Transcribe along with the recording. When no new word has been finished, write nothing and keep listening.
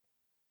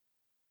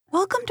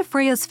Welcome to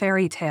Freya's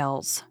Fairy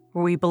Tales,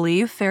 where we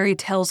believe fairy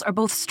tales are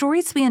both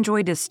stories we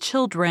enjoyed as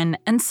children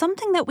and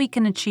something that we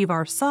can achieve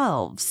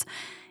ourselves.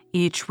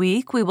 Each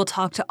week, we will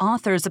talk to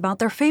authors about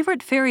their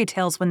favorite fairy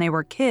tales when they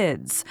were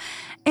kids,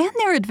 and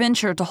their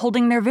adventure to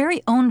holding their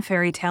very own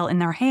fairy tale in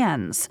their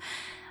hands.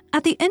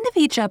 At the end of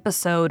each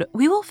episode,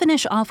 we will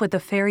finish off with a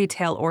fairy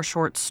tale or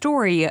short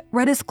story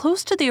read as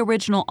close to the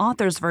original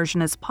author's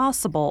version as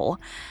possible.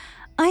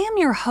 I am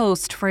your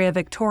host, Freya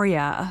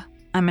Victoria.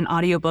 I'm an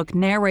audiobook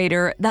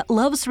narrator that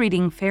loves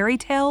reading fairy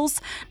tales,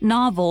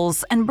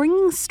 novels, and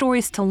bringing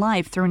stories to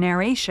life through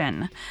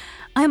narration.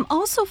 I'm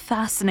also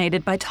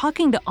fascinated by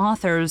talking to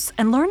authors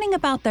and learning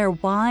about their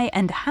why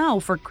and how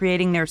for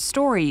creating their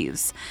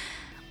stories.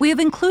 We have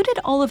included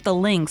all of the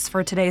links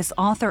for today's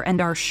author and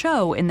our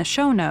show in the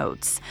show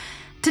notes.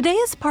 Today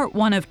is part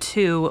 1 of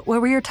 2, where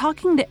we are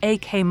talking to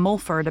A.K.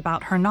 Mulford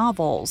about her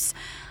novels.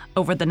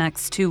 Over the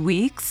next 2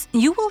 weeks,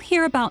 you will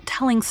hear about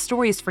telling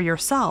stories for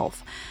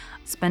yourself,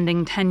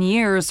 spending 10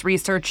 years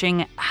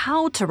researching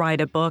how to write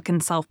a book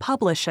and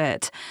self-publish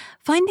it,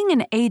 finding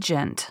an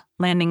agent,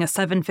 landing a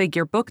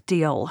 7-figure book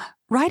deal,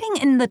 writing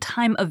in the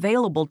time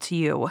available to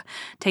you,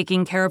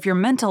 taking care of your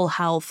mental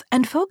health,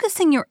 and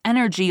focusing your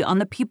energy on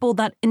the people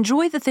that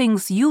enjoy the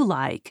things you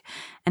like,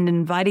 and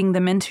inviting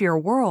them into your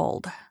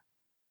world.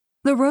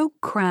 The Rogue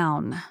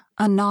Crown,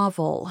 a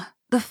novel,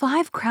 The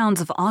 5 Crowns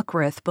of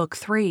Ockrith, Book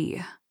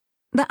 3.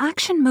 The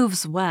action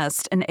moves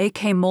west in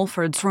A.K.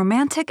 Mulford's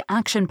romantic,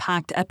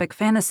 action-packed epic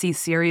fantasy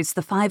series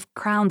The 5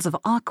 Crowns of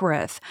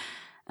Ockrith,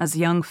 as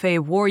young Fae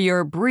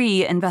warrior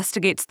Bree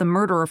investigates the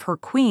murder of her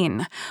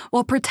queen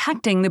while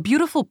protecting the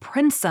beautiful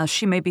princess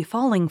she may be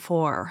falling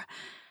for.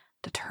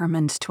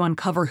 Determined to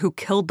uncover who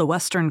killed the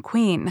Western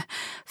Queen,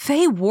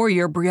 Fae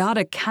warrior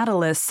Briata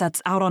Catalyst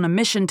sets out on a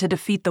mission to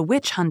defeat the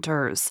witch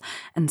hunters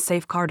and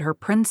safeguard her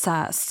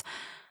princess.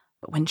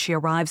 But when she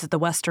arrives at the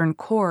Western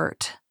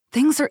court,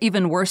 things are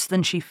even worse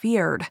than she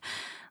feared.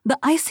 The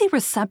icy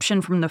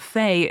reception from the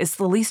Fae is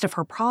the least of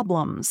her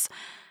problems.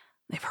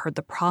 They've heard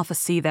the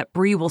prophecy that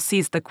Bree will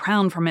seize the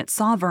crown from its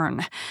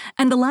sovereign,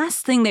 and the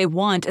last thing they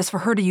want is for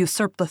her to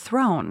usurp the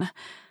throne.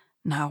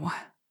 No,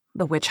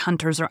 the witch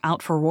hunters are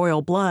out for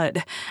royal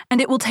blood,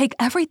 and it will take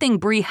everything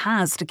Bree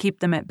has to keep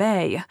them at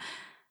bay.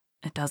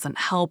 It doesn't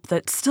help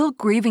that, still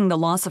grieving the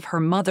loss of her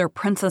mother,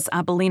 Princess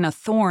Abelina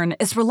Thorne,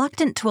 is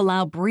reluctant to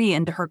allow Bree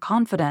into her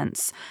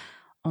confidence,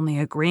 only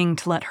agreeing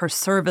to let her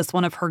serve as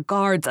one of her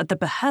guards at the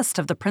behest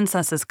of the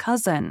princess's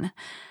cousin.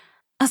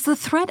 As the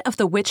threat of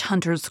the witch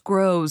hunters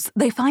grows,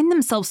 they find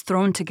themselves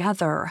thrown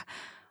together,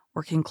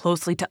 working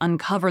closely to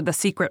uncover the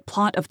secret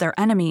plot of their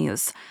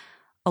enemies.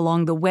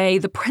 Along the way,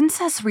 the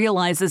princess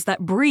realizes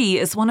that Bree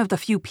is one of the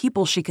few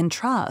people she can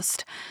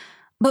trust.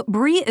 But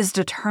Bree is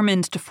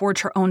determined to forge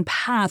her own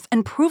path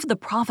and prove the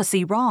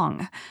prophecy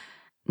wrong,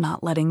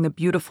 not letting the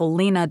beautiful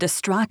Lena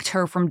distract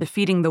her from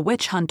defeating the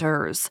witch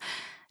hunters.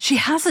 She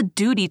has a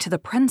duty to the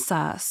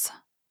princess,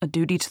 a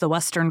duty to the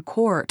Western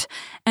court,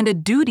 and a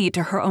duty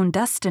to her own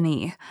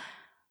destiny.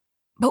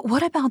 But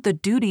what about the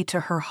duty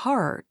to her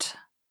heart?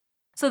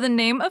 So the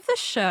name of the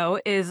show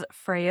is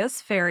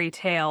Freya's Fairy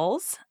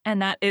Tales, and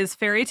that is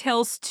fairy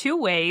tales 2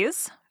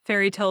 ways.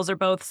 Fairy tales are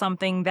both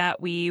something that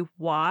we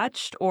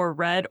watched or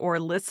read or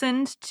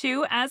listened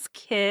to as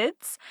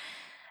kids,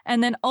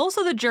 and then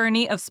also the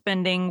journey of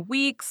spending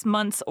weeks,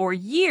 months, or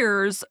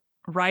years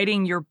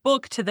writing your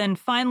book to then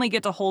finally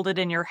get to hold it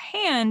in your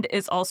hand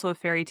is also a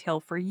fairy tale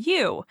for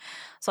you.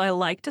 So I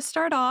like to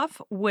start off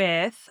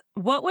with,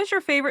 what was your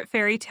favorite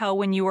fairy tale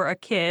when you were a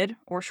kid,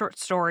 or short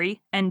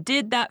story, and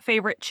did that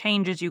favorite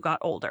change as you got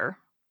older?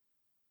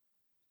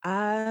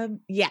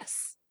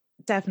 Yes,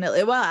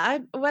 definitely. Well,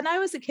 when I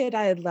was a kid,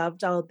 I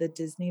loved all the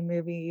Disney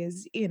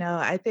movies.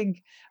 I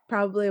think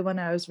probably when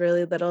I was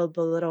really little,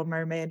 The Little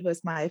Mermaid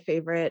was my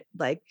favorite,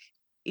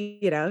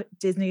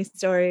 Disney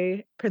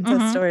story, princess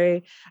Mm-hmm.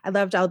 story. I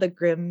loved all the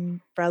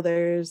Grimm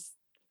brothers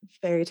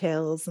fairy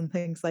tales and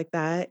things like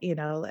that,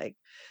 Little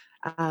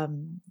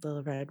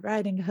Red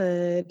Riding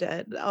Hood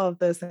and all of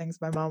those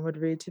things my mom would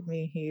read to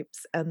me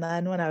heaps. And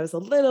then when I was a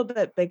little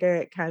bit bigger,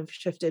 it kind of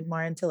shifted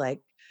more into like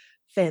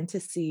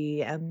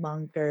fantasy and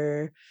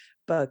longer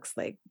books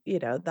like,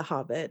 The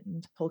Hobbit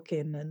and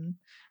Tolkien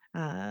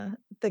and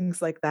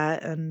things like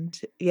that. And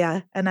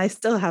yeah, and I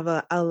still have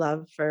a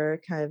love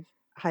for kind of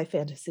high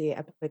fantasy,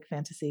 epic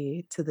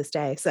fantasy to this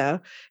day. So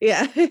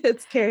yeah,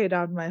 it's carried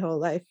on my whole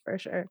life for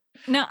sure.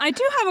 Now, I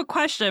do have a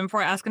question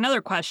before I ask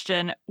another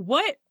question.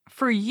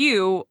 For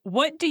you,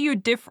 what do you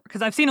differ?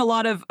 Because I've seen a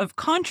lot of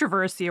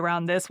controversy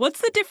around this.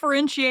 What's the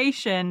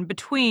differentiation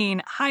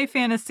between high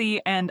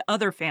fantasy and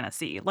other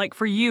fantasy? Like,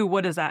 for you,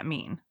 what does that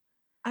mean?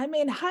 I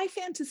mean, high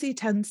fantasy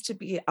tends to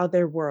be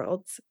other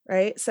worlds,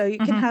 right? So you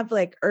can Mm-hmm. have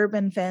like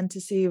urban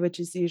fantasy, which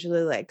is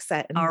usually like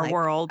set in Our like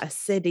world. a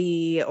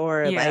city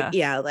or like, Yeah.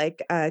 yeah,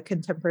 like a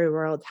contemporary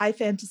world. High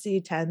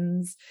fantasy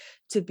tends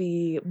to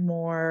be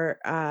more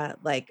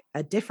like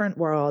a different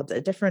world,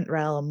 a different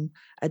realm,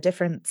 a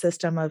different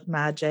system of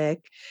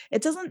magic.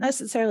 It doesn't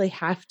necessarily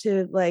have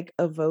to like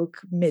evoke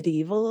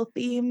medieval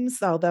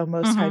themes, although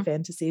most high Mhm.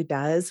 fantasy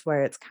does,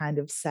 where it's kind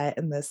of set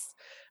in this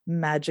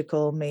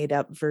magical made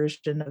up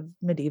version of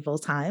medieval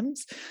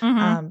times.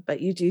 Mhm. But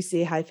you do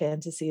see high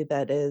fantasy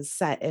that is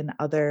set in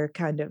other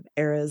kind of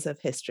eras of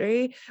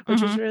history,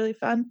 which is Mhm. really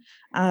fun.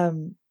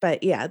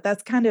 But yeah,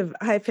 that's kind of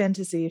high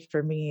fantasy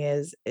for me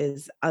is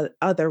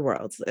other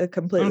worlds,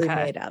 completely Okay.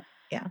 made up.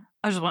 Yeah.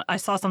 I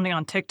saw something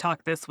on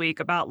TikTok this week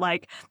about,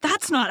 like,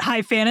 that's not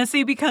high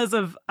fantasy because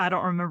of I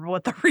don't remember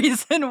what the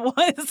reason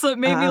was, so it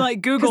made me,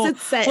 like, Because Google,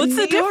 it's set "What's in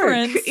the New York,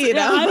 difference?" you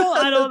Yeah, know?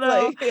 I don't It's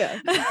know. like, yeah.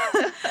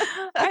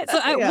 Alright, so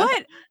Yeah.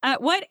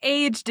 at what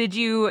age did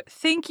you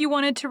think you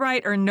wanted to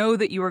write or know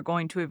that you were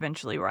going to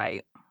eventually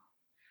write?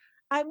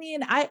 I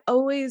mean, I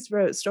always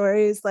wrote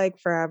stories like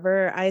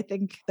forever. I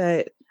think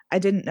that I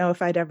didn't know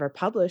if I'd ever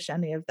publish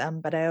any of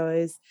them, but I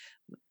always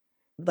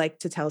like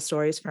to tell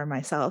stories for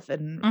myself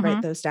and write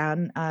Mhm. those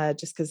down,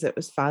 just because it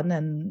was fun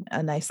and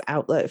a nice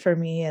outlet for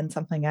me and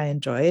something I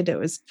enjoyed. It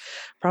was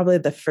probably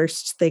the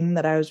first thing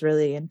that I was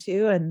really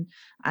into, and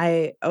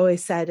I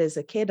always said as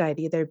a kid I'd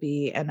either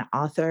be an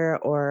author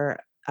or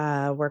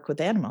work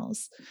with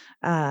animals,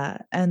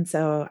 and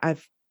so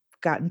I've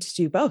gotten to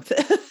do both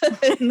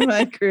in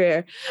my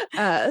career.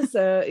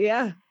 So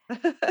yeah.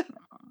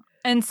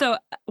 And so,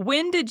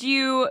 when did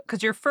you?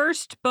 Because your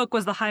first book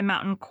was The High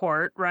Mountain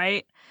Court,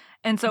 right?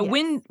 And so Yes.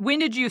 when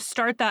did you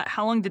start that?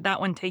 How long did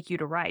that one take you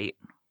to write?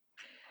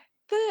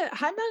 The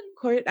High Mountain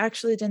Court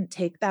actually didn't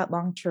take that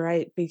long to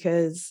write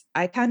because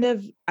I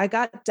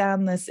got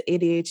down this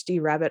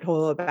ADHD rabbit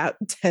hole about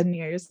 10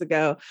 years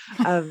ago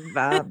of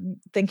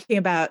thinking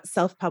about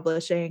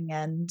self-publishing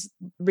and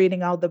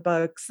reading all the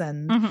books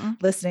and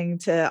Mhm. listening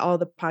to all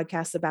the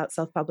podcasts about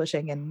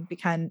self-publishing and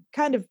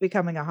kind of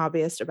becoming a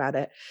hobbyist about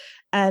it.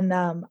 And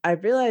I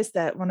realized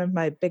that one of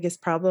my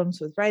biggest problems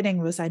with writing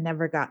was I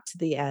never got to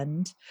the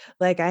end.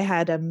 Like I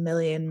had a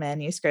million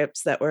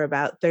manuscripts that were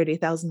about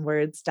 30,000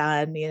 words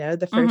done,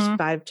 the first Mhm.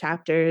 5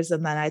 chapters,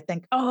 and then I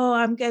think, "Oh,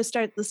 I'm gonna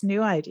start this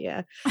new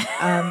idea."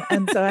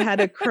 And so I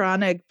had a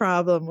chronic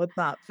problem with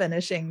not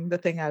finishing the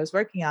thing I was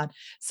working on.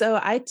 So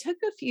I took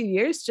a few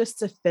years just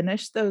to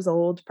finish those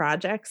old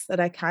projects that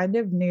I kind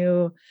of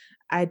knew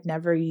I'd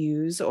never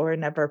use or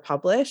never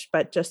publish,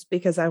 but just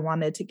because I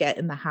wanted to get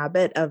in the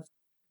habit of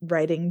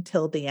writing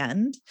till the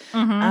end.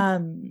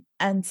 Mhm.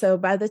 And so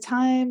by the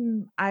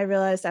time I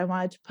realized I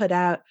wanted to put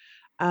out,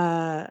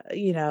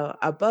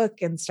 a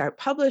book and start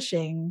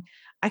publishing,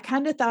 I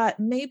kind of thought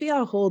maybe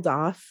I'll hold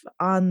off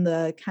on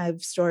the kind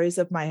of stories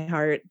of my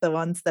heart, the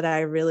ones that I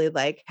really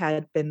like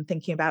had been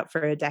thinking about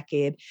for a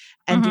decade,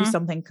 and do Mhm.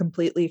 something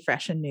completely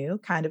fresh and new,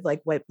 kind of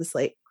like wipe the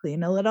slate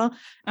clean a little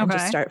and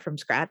just Okay. start from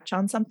scratch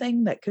on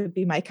something that could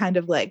be my kind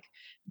of like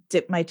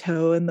dip my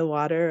toe in the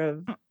water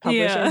of Yeah.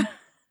 publishing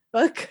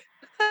book.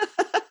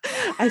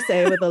 I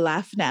say with a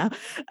laugh now.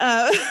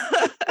 Uh,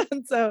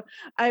 and so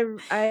I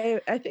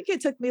think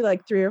it took me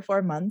like 3 or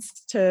 4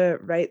 months to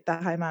write the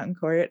High Mountain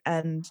Court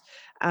and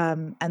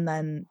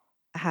then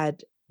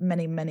had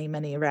many, many,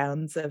 many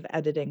rounds of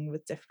editing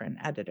with different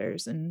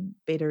editors and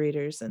beta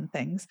readers and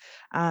things.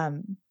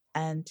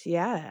 And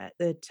yeah,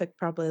 it took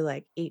probably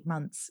like 8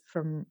 months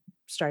from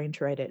starting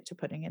to write it to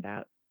putting it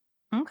out.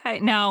 Okay.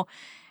 Now,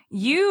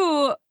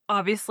 you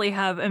obviously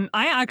have and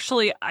I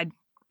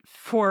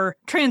for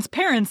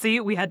transparency,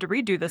 we had to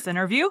redo this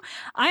interview.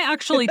 I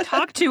actually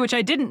talked to which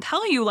I didn't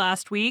tell you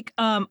last week,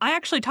 I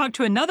actually talked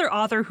to another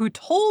author who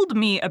told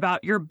me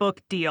about your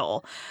book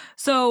deal.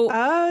 So,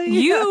 Oh,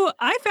 yeah.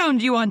 I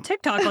found you on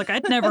TikTok, like,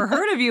 I'd never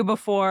heard of you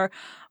before,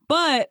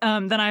 but,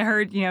 then I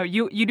heard,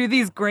 you do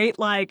these great,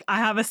 like, "I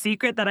have a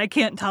secret that I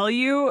can't tell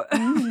you"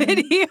 Mhm.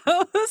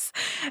 videos,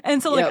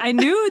 and so, like, Yep. I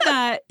knew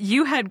that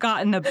you had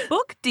gotten a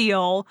book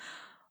deal,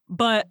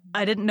 but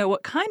I didn't know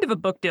what kind of a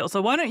book deal.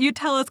 So why don't you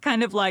tell us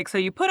kind of like so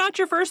you put out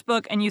your first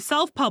book and you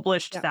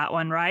self-published Yep. that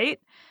one, right?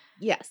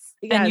 Yes.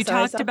 And Yeah, you so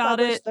I talked about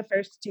it self-published the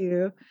first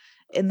 2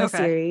 in the okay.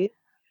 series.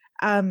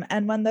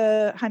 And when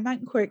the High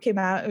Mountain Court came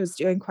out, it was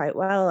doing quite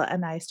well,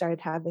 and I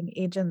started having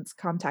agents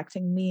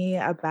contacting me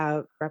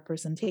about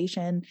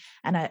representation,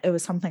 and it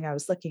was something I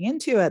was looking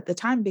into at the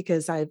time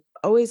because I've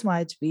always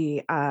wanted to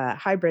be a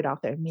hybrid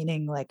author,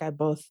 meaning like I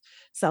both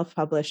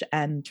self-publish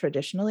and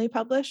traditionally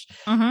publish.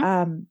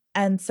 Mhm.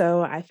 And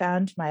so I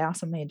found my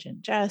awesome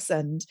agent Jess,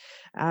 and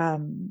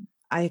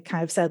I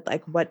kind of said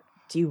like, "What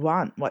do you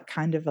want? What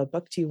kind of a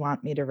book do you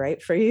want me to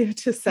write for you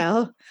to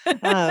sell?"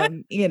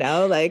 I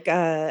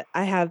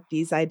have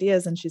these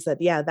ideas. And she said,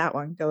 yeah, that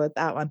one, go with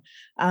that one.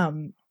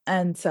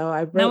 And so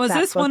I Now wrote was that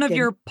this one book of and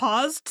your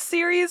paused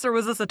series or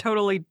was this a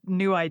totally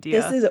new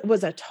this idea? is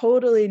was a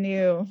totally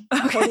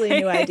Okay.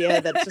 new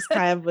idea that just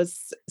kind of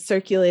was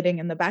circulating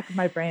in the back of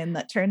my brain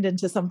that turned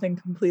into something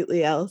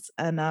completely else.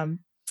 And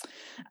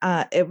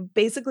it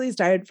basically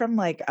started from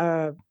like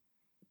a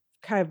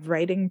kind of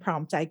writing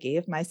prompt I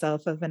gave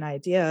myself of an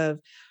idea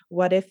of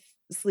what if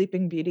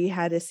Sleeping Beauty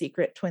had a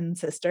secret twin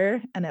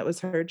sister and it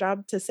was her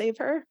job to save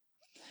her.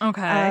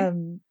 Okay.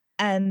 Um,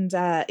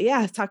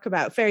 yeah, talk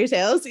about fairy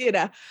tales,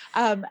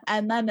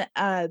 and then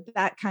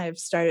that kind of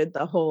started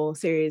the whole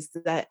series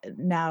that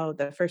now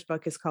the first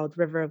book is called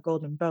River of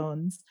Golden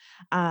Bones,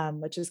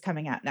 which is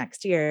coming out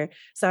next year.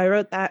 So I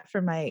wrote that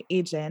for my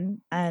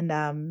agent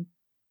and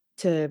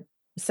to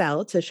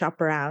sell, to shop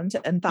around,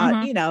 and thought,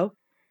 Mhm.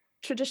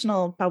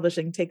 traditional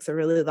publishing takes a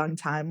really long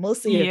time. We'll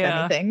see if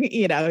Yeah. anything,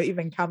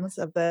 even comes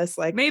of this.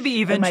 Like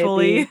Maybe it might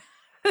eventually. be,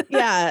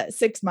 yeah,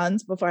 6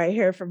 months before I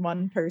hear from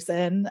one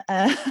person.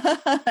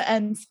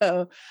 And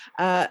so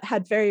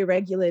had very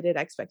regulated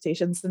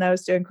expectations. And I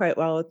was doing quite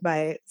well with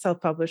my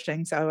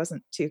self-publishing. So I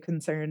wasn't too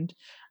concerned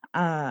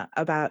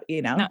about,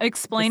 Now the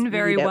explain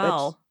very speed at which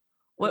well.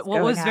 it was What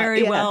going was at.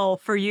 very Yeah. well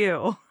for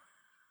you?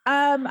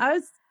 I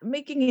was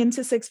making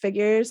into six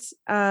figures,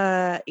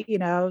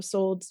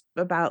 sold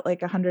about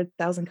like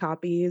 100,000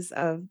 copies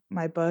of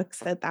my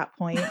books at that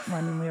point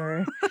when we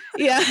were,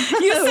 yeah, You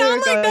we were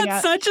sound like going that's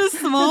at. such a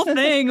small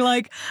thing,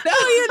 like, No.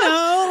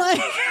 "Oh,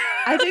 like."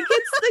 I think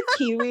it's the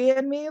Kiwi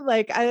in me.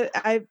 Like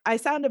I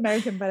sound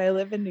American, but I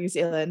live in New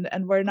Zealand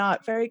and we're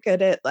not very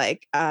good at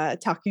like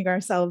talking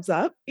ourselves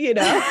up,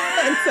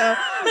 And so,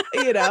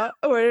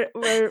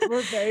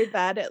 we're very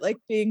bad at like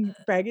being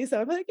braggy.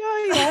 So I'm like,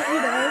 oh yeah,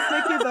 I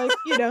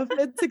was making like,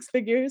 mid six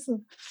figures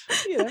and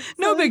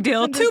No big selling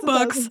deal, 2 hundreds of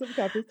books. thousands of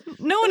copies.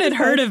 No one It'll had be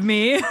heard fine. of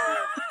me.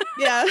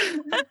 Yeah.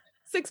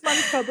 6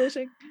 months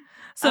publishing.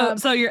 So Um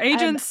so your and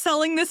agent's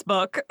selling this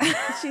book.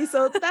 she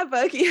sold that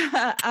book.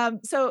 Yeah.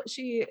 So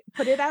she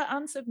put it out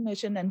on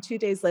submission, and 2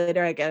 days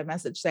later, I get a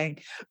message saying,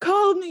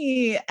 "Call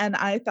me." And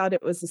I thought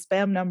it was a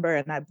spam number,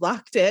 and I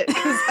blocked it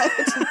because I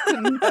just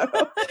didn't know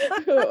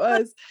who it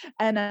was.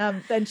 And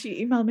then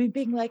she emailed me,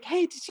 being like,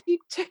 "Hey, did you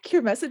check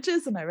your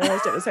messages?" And I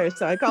realized it was her,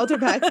 so I called her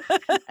back,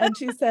 and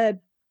she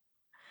said,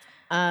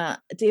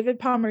 David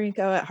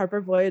Palmerico at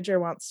Harper Voyager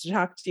wants to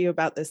talk to you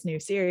about this new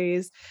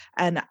series.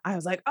 And I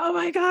was like, oh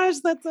my gosh,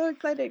 that's so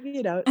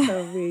exciting.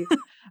 So we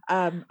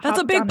That's a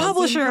hopped big on a Zoom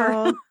publisher.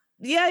 call.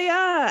 Yeah,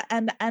 yeah.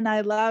 And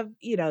I love,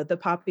 the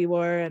Poppy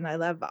War, and I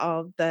love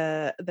all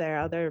their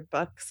other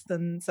books.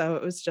 And so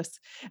it was just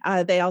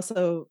they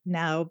also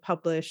now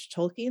publish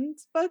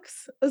Tolkien's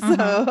books. Mhm.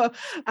 So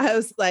I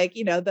was like,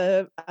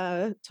 the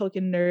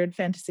Tolkien nerd,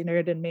 fantasy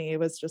nerd in me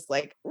was just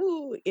like,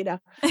 ooh,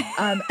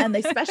 and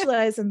they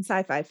specialize in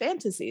sci-fi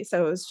fantasy,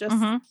 so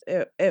Mhm.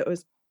 it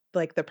was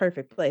like the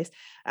perfect place.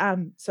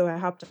 So I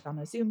hopped on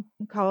a Zoom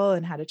call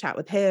and had a chat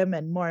with him,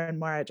 and more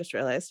I just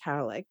realized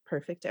how like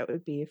perfect it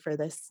would be for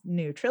this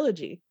new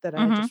trilogy that I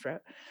Mhm. just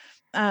wrote.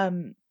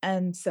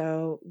 And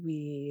so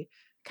we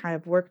kind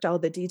of worked all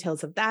the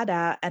details of that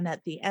out, and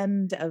at the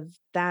end of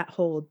that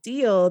whole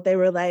deal, they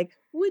were like,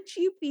 "Would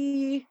you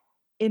be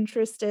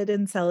interested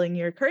in selling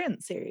your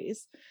current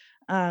series?"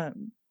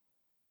 Um,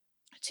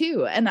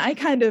 Too. And I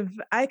kind of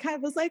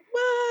was like,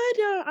 well,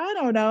 I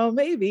don't know,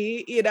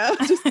 maybe,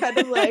 just kind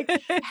of like,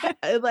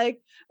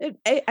 like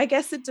I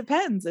guess it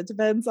depends. It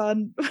depends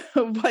on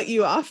what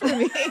you offer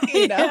me,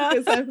 Yeah.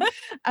 because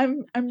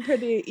I'm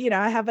pretty,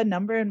 I have a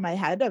number in my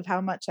head of how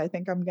much I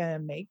think I'm gonna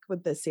make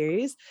with the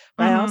series,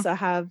 but I Mhm. also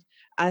have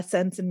a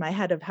sense in my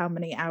head of how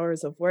many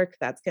hours of work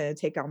that's gonna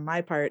take on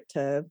my part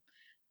to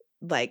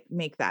like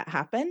make that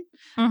happen.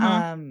 Mhm.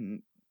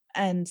 Um,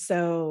 and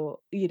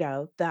so,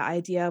 the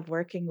idea of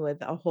working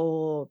with a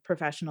whole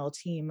professional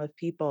team of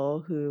people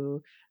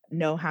who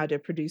know how to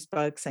produce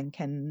books and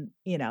can,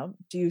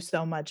 do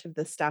so much of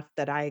the stuff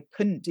that I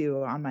couldn't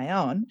do on my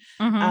own,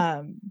 Mhm.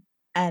 um,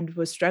 and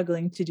was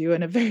struggling to do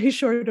in a very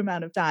short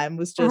amount of time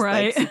was just like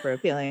Right. super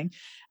appealing.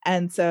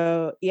 And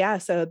so, yeah,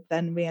 so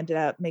then we ended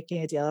up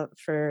making a deal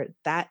for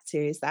that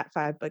series, that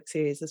 5 book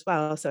series as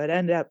well. So it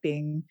ended up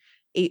being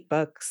 8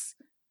 books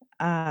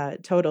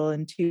total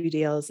in 2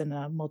 deals and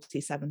a multi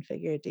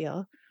seven-figure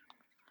deal.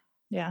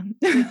 Yeah.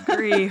 Good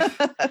grief.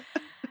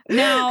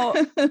 Now,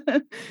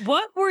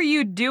 what were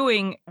you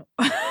doing?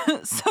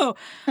 So,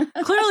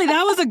 clearly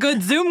that was a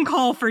good Zoom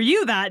call for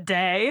you that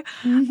day.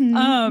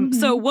 Mhm,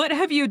 So mhm. what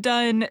have you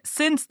done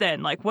since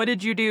then? Like, what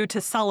did you do to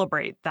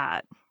celebrate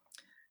that?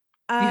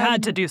 You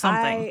had to Um, do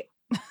something.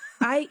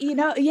 I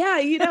yeah,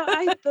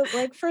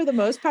 like for the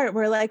most part,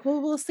 we're like,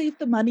 well, we'll save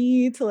the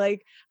money to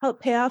like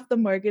help pay off the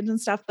mortgage and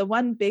stuff. The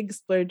one big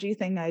splurgy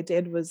thing I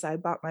did was I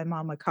bought my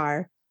mom a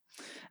car.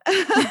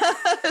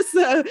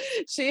 So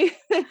she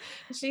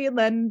she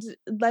lent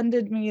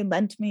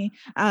me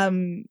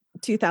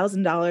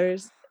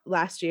 $2,000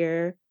 last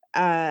year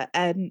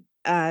and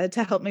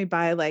to help me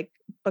buy like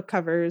book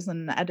covers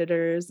and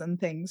editors and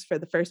things for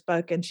the first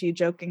book, and she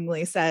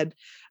jokingly said,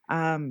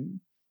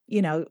 um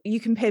you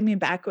can pay me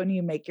back when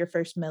you make your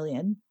first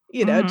million,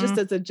 just Mhm.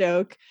 as a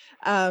joke.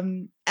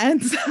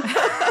 And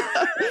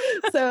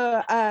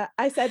so,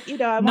 I said,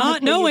 I want to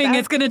Not pay you knowing back.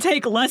 it's gonna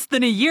take less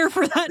than a year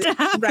for that to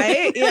happen.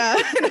 Right? Yeah.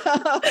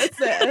 No,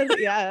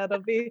 yeah,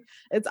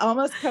 it's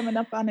almost coming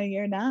up on a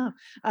year now.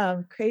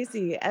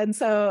 Crazy. And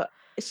so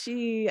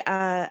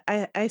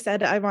I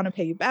said, I want to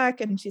pay you back.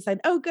 And she said,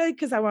 oh, good,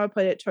 because I want to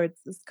put it towards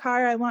this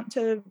car I want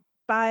to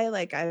buy.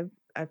 Like I've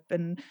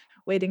been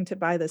waiting to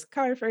buy this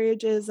car for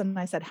ages. And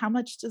I said, how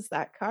much does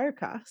that car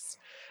cost?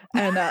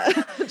 And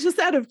just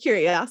out of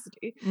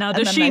curiosity. Now, And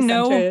does then she I sent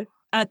know her,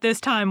 at this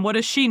time, what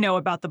does she know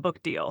about the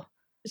book deal?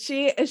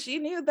 she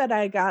knew that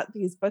I got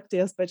these book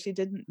deals, but she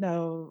didn't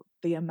know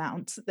the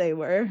amount they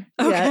were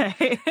yet.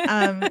 Okay.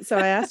 So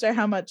I asked her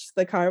how much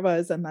the car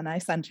was, and then I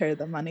sent her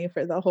the money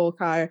for the whole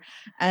car.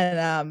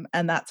 And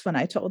that's when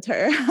I told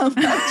her how much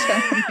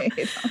I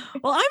made on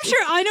Well, I'm these.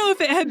 sure I know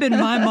if it had been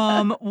my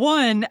mom,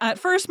 one, at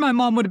first my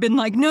mom would have been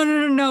like, no,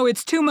 no, no, no,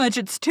 it's too much.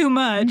 It's too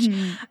much.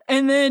 Mhm.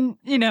 And then,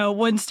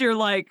 once you're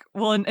like,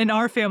 well, in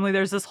our family,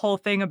 there's this whole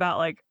thing about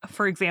like,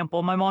 for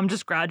example, my mom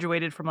just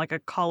graduated from like a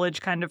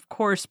college kind of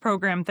course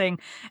program thing.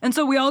 And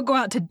so we all go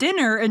out to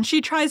dinner and she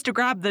tries to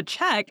grab the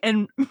check.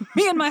 And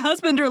me and my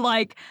husband are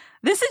like,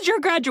 this is your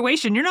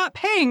graduation. You're not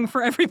paying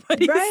for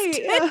everybody's Right,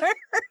 yeah. dinner.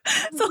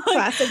 So like,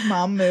 Classic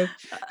mom move.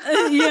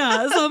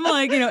 yeah. So I'm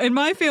like, in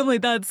my family,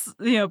 that's,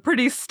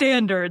 pretty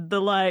standard. The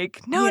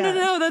like, no, no,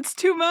 Yeah. no, that's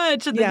too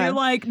much. And then you're Yeah.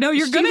 like, no,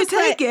 you're She going to was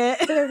right. take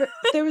it.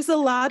 There was a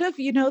lot of,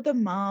 the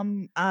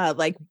mom,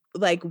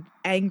 like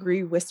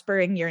angry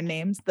whispering your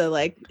names,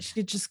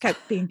 she just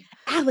kept being,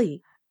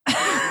 "Allie,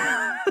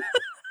 Allie,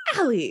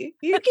 Allie,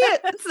 you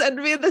can't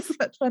send me this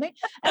much money."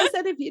 I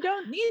said, "If you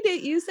don't need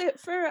it, use it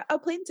for a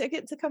plane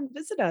ticket to come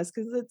visit us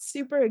because it's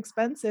super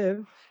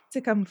expensive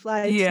to come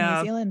fly to New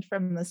Yeah. Zealand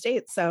from the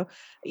States." So,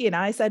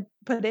 I said,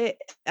 "Put it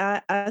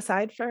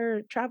aside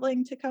for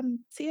traveling to come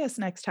see us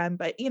next time."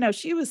 But,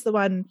 she was the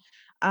one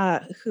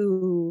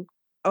who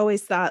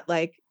always thought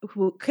like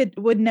who could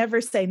would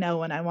never say no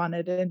when I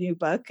wanted a new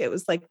book. It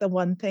was like the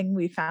one thing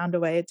we found a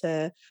way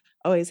to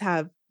always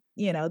have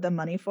the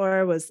money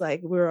for was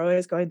like we were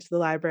always going to the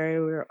library,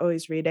 we were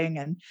always reading,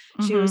 and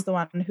she Mm-hmm. was the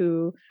one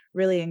who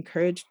really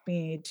encouraged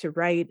me to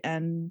write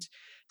and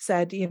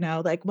said,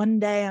 like one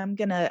day I'm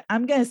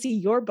gonna see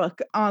your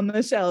book on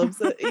the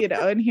shelves,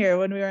 in here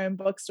when we were in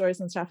bookstores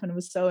and stuff, and it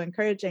was so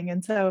encouraging.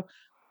 And so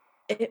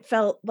it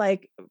felt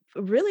like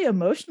really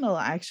emotional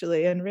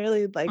actually and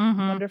really like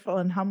Mm-hmm. wonderful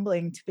and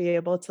humbling to be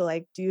able to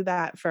like do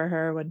that for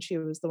her when she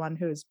was the one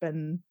who's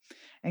been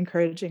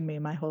encouraging me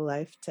my whole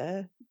life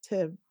to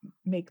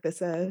make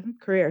this a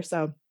career.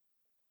 So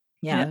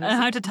Yeah, yeah, it I was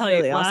a have to tell you,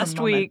 really awesome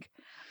moment.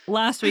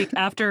 last week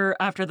after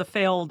the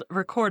failed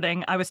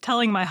recording, I was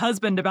telling my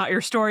husband about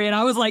your story and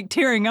I was like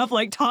tearing up,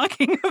 like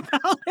talking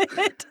about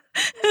it.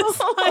 It's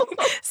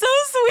like so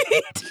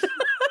sweet.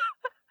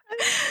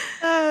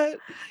 Uh,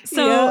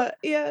 So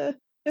yeah,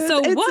 yeah. so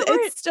what were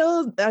It's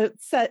still,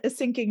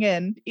 sinking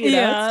in, it's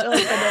yeah. still a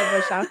bit of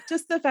a shock.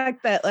 Just the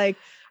fact that, like,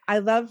 I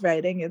love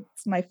writing,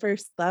 it's my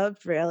first love,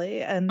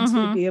 really, and to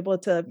Mhm. be able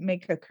to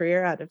make a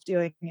career out of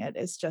doing it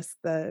is just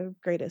the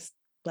greatest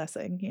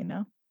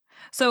blessing.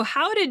 So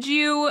how did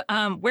you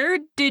where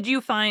did you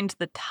find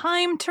the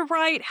time to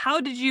write? How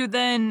did you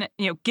then,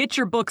 get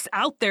your books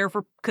out there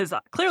for cuz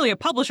clearly a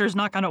publisher's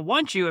not going to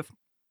want you if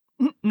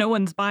no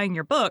one's buying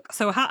your book.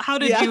 So how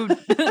did Yeah. you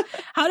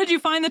how did you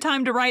find the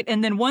time to write?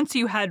 And then once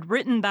you had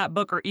written that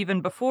book or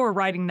even before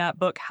writing that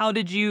book, how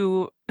did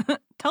you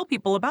tell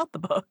people about the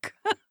book?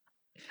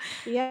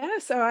 Yeah,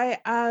 so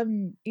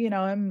I'm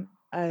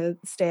a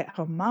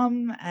stay-at-home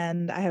mom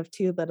and I have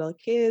 2 little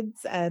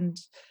kids, and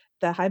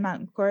the High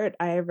Mountain Court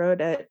I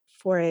wrote at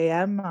 4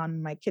 AM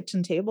on my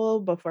kitchen table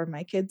before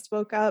my kids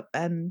woke up,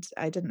 and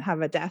I didn't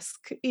have a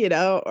desk,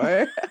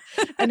 or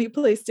any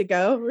place to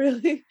go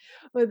really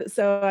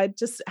so I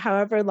just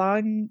however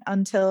long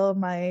until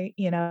my,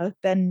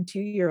 then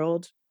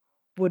 2-year-old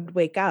would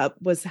wake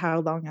up was how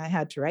long I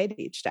had to write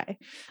each day.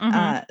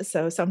 Mhm.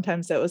 So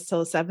sometimes it was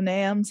till 7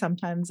 AM,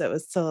 sometimes it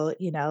was till,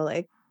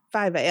 like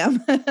 5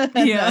 AM,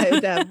 and Yeah.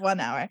 I'd have 1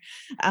 hour.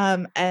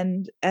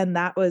 And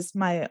that was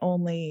my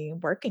only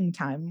working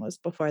time was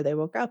before they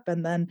woke up.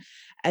 And then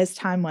as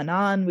time went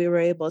on, we were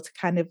able to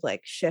kind of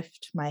like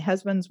shift my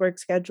husband's work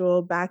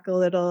schedule back a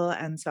little.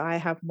 And so I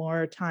have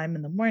more time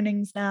in the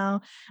mornings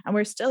now. And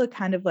we're still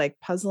kind of like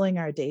puzzling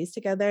our days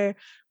together.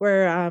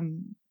 We're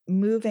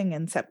moving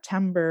in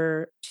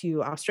September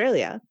to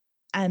Australia.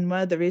 And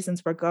one of the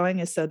reasons we're going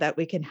is so that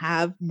we can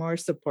have more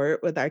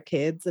support with our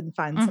kids and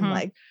find some Mhm.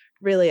 like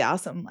really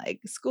awesome like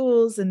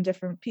schools and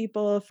different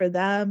people for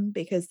them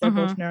because they're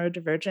both Mhm.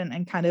 neurodivergent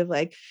and kind of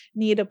like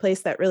need a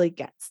place that really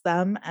gets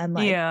them and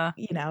like, Yeah.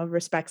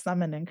 respects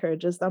them and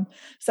encourages them.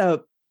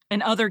 So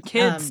And other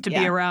kids to be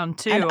yeah.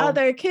 around And too.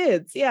 other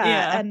kids, yeah,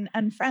 Yeah.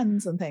 and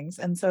friends and things,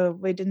 and so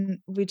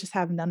we just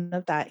have none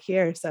of that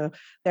here, so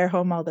they're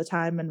home all the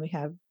time, and we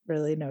have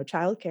really no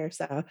childcare,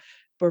 so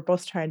we're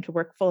both trying to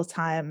work full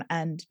time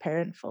and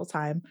parent full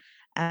time,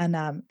 and,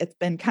 it's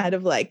been kind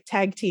of like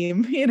tag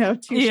team, 2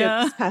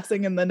 Yeah. ships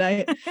passing in the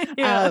night,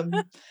 Yeah. um,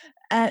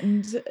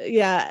 and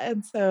yeah,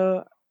 and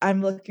so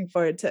I'm looking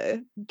forward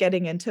to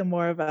getting into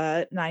more of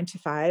a 9 to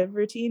 5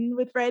 routine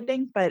with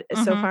writing, but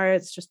so Mhm. far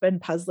it's just been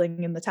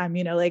puzzling in the time,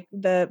 like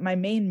the my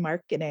main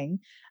marketing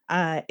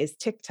is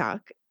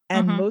TikTok.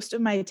 And Mhm. most of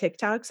my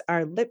TikToks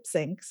are lip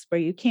syncs where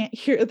you can't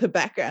hear the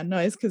background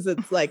noise because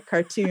it's like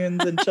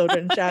cartoons and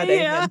children shouting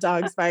Yeah. and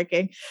dogs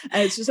barking.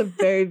 And it's just a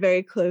very,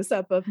 very close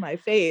up of my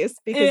face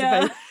because if I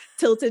Yeah.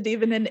 tilted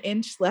even an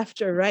inch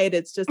left or right.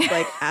 It's just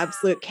like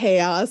absolute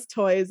chaos,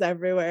 toys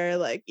everywhere,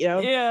 like,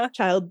 Yeah.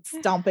 child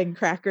stomping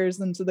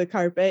crackers into the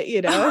carpet,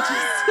 just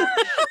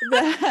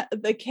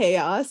the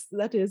chaos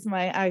that is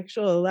my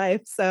actual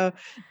life. So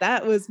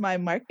that was my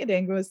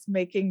marketing, was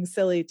making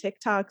silly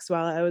TikToks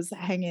while I was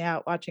hanging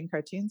out watching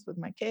cartoons with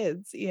my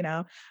kids,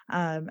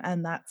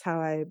 and that's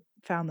how I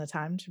found the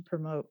time to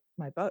promote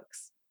my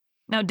books.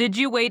 Now, did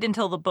you wait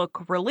until the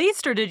book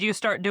released, or did you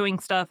start doing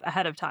stuff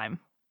ahead of time?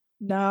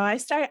 No, I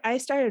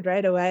started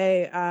right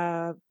away.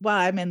 Well,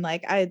 I mean,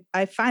 like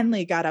I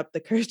finally got up the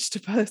courage to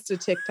post a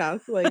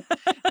TikTok like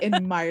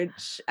in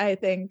March, I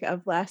think,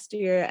 of last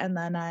year. And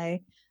then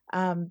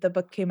the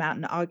book came out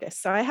in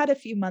August. So I had a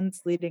few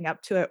months leading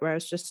up to it where I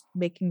was just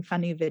making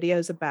funny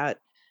videos about,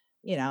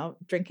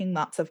 drinking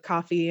lots of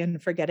coffee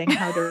and forgetting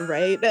how to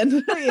write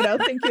and,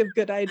 thinking of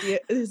good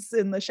ideas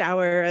in the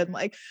shower and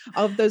like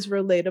all of those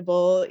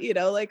relatable,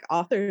 like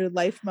author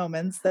life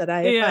moments that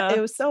I thought it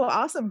Yeah. was so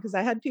awesome because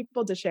I had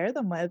people to share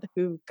them with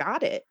who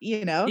got it.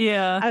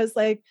 Yeah. I was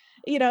like,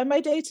 in my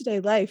day-to-day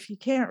life, you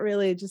can't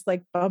really just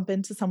like bump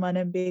into someone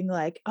and being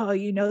like, oh,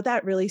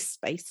 that really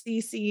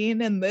spicy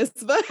scene in this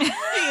book,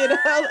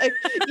 like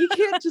you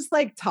can't just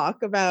like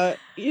talk about,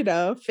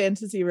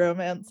 fantasy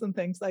romance and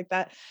things like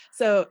that.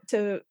 So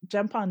to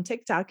jump on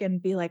TikTok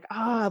and be like,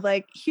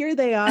 like here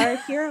they are,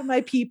 here are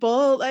my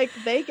people, like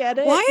they get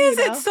Why it. is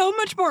it so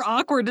much more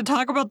awkward to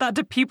talk about that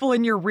to people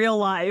in your real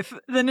life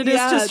than it is to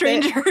Yeah,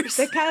 strangers?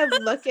 they kind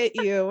of look at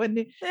you Yeah.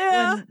 when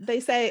they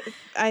say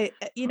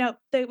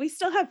we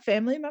still have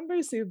family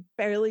members who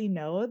barely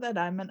know that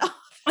I'm an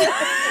author,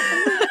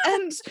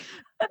 and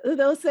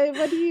they'll say,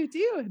 "What do you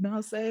do?" And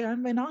I'll say,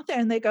 "I'm an author,"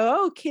 and they go,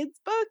 "Oh, kids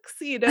books,"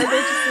 they just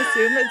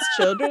assume it's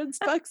children's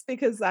books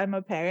because I'm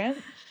a parent,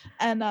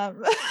 and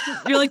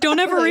You're like, "Don't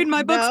I'm ever read like,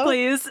 my books, no.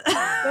 please."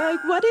 They're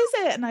like, "What is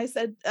it?" And I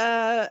said,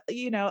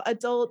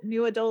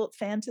 new adult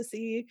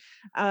fantasy,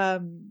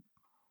 um,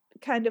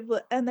 kind of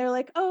and they're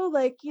like, "Oh,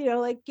 like,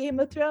 like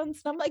Game of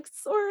Thrones." And I'm like,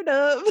 "Sort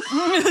of."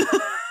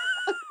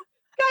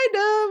 Kind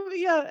of,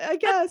 yeah, I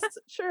guess,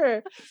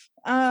 sure.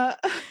 Uh,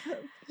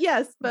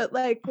 yes, but,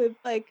 like, with,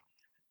 like,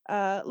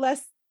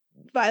 less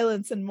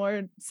violence and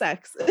more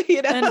sex, And It's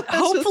just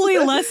hopefully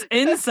less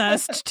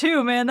incest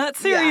too, man. That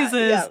yeah, series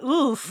is yeah.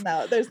 oof.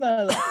 No, there's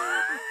none of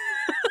that.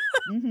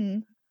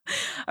 Mhm.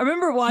 I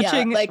remember Yeah,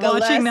 watching like a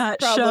watching less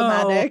that show.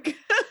 problematic,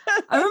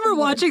 I remember more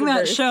watching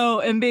that diverse. show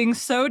and being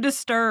so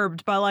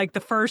disturbed by like the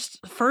first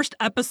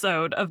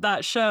episode of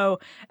that show,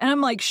 and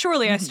I'm like,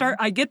 surely Mhm.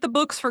 I get the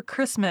books for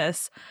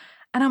Christmas,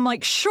 and I'm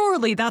like,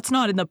 surely that's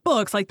not in the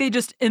books. Like they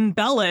just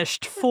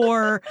embellished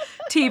for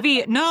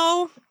TV.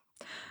 No,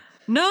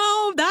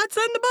 no, that's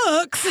in the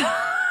books.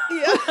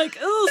 Yeah. Like,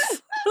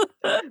 oof.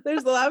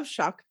 There's a lot of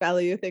shock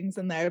value things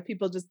in there,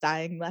 people just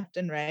dying left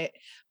and right.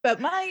 But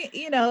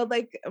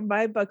like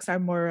my books are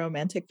more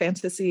romantic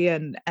fantasy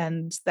and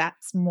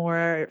that's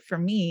more for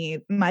me,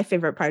 my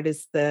favorite part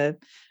is the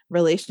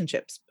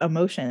relationships,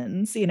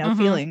 emotions, Mhm.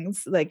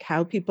 feelings, like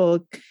how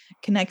people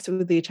connect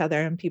with each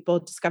other and people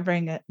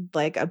discovering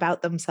like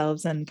about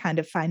themselves and kind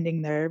of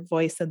finding their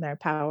voice and their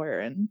power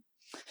and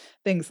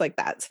things like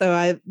that. So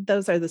I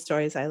those are the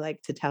stories I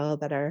like to tell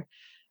that are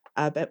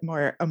a bit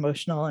more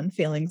emotional and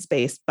feelings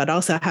based, but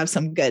also have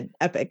some good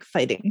epic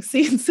fighting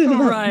scenes in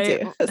them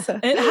Right. too. So,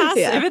 It has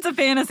if yeah. it's a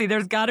fantasy,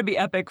 there's got to be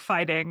epic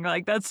fighting.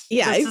 Like Yeah, that's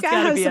you've just gotta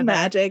got to have be some in there.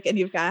 magic and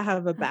you've gotta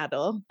have a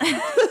battle.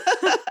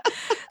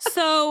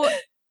 So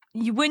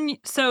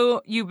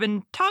so you've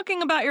been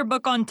talking about your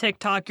book on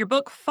TikTok. Your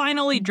book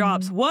finally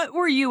drops. Mhm. What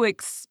were you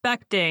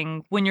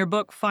expecting when your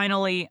book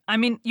finally? I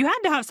mean, you had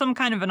to have some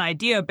kind of an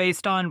idea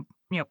based on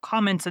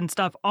comments and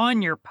stuff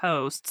on your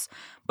posts.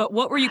 But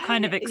what were you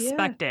kind of Yeah.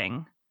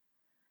 expecting?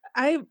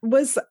 I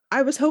was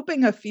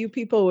hoping a few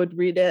people would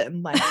read it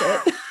and like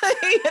it.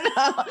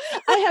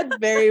 I had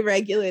very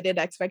regulated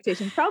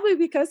expectations, probably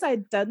because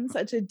I'd done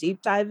such a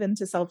deep dive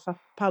into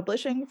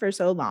self-publishing for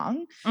so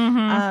long.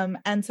 Mm-hmm.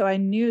 And so I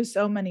knew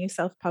so many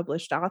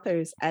self-published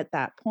authors at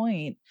that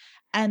point.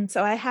 And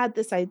so I had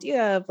this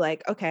idea of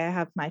like, okay, I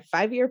have my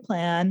 5-year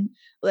plan.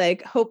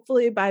 Like,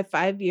 hopefully by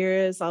 5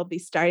 years, I'll be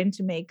starting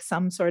to make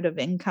some sort of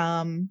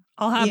income,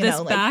 I'll have this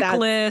like that's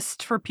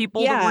backlist for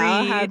people to yeah,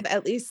 I'll have read.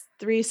 at least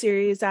 3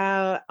 series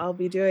out. I'll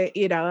be doing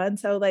and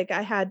so, like,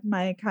 I had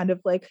my kind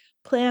of, like,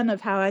 plan of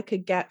how I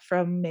could get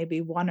from maybe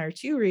 1 or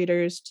 2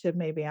 readers to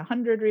maybe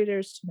 100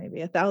 readers to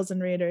maybe 1,000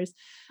 readers.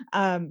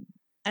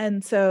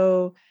 And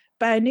so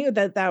but I knew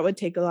that that would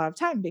take a lot of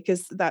time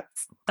because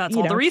that's, That's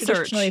all the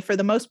traditionally, research. for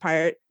the most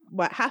part,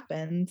 what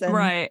happens, and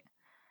Right.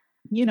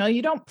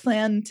 you don't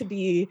plan to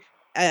be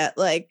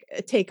like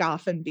take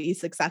off and be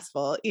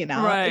successful,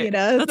 Right.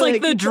 That's like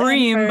like the you plan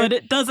dream, for but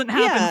it doesn't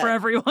happen for yeah,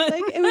 everyone.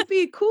 like it would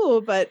be cool,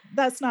 but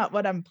that's not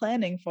what I'm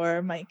planning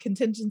for. My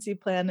contingency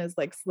plan is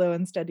like slow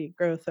and steady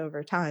growth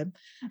over time.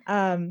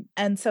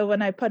 And so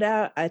when I put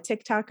out a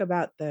TikTok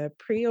about the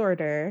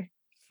pre-order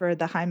for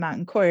the High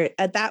Mountain Court.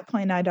 At that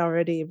point, I'd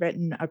already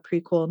written a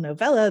prequel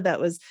novella that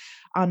was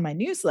on my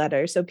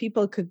newsletter. So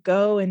people could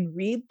go and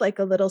read like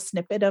a little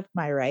snippet of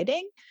my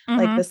writing,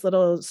 like Mhm. this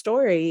little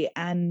story,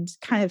 and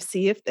kind of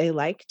see if they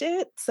liked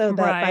it. So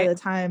that by Right. the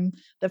time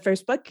the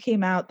first book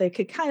came out, they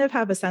could kind of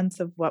have a sense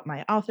of what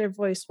my author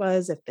voice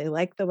was, if they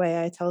like the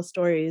way I tell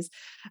stories.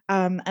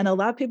 And a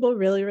lot of people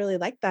really, really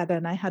liked that.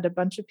 And I had a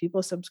bunch of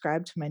people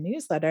subscribe to my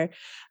newsletter.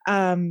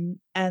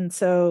 And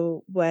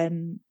so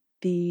when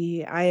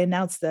I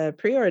announced the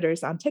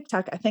pre-orders on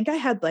TikTok, I think I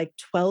had like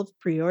 12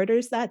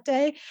 pre-orders that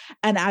day.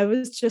 And I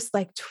was just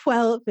like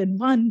 12 in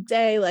one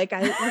day. Like I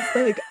was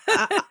like,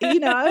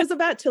 I was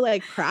about to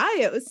like cry.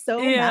 It was so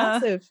Yeah.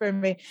 massive for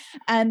me.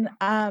 And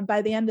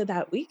by the end of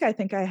that week, I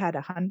think I had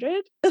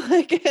 100.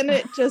 Like, and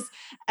it just,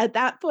 at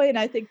that point,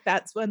 I think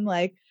that's when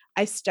like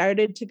I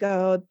started to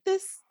go,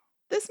 this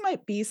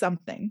might be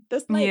something.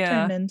 This might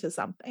turn Yeah. into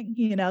something,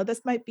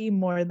 this might be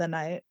more than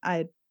I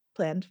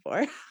planned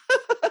for.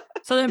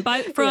 So then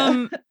Yeah.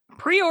 from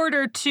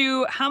pre-order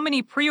to how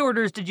many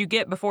pre-orders did you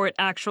get before it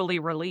actually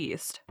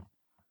released?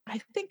 I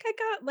think I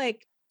got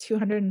like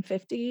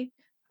 250.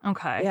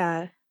 Okay.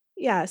 Yeah.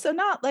 Yeah. So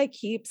not like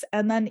heaps.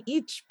 And then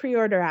each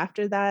pre-order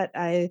after that,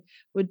 I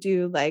would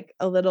do like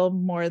a little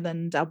more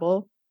than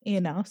double,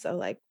 so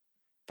like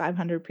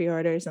 500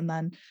 pre-orders. And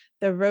then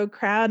the Rogue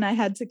Crown, I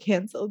had to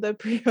cancel the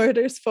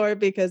pre-orders for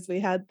because we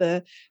had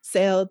the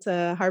sale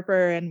to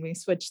Harper and we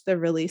switched the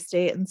release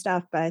date and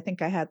stuff. But I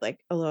think I had like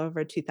a little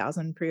over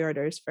 2,000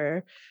 pre-orders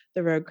for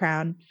the Rogue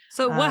Crown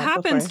So what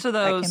happens before to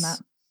that came out.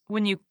 those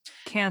when you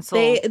They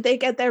cancel? they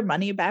get their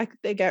money back,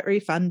 they get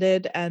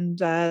refunded, and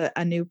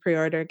a new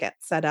pre-order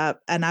gets set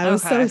up, and I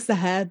was so Okay.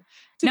 sad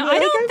to Now be I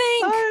like, don't "I'm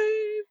think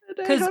sorry that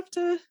I because have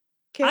to I've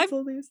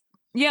cancel these."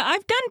 yeah,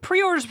 I've done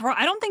pre-orders before.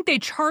 I don't think they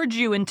charge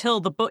you until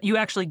the book you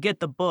actually get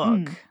the book,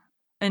 Mm.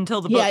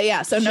 until the Yeah, book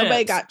yeah, so nobody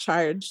ships. got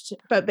charged,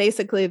 but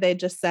basically they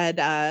just said,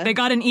 They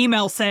got an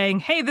email saying,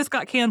 "Hey, this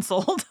got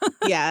canceled."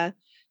 yeah.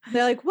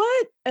 They're like,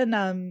 "What?" And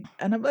I'm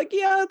like,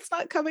 "Yeah, it's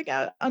not coming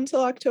out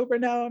until October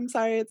now, I'm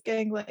sorry, it's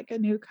getting, like, a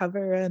new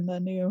cover and a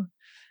new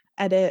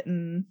edit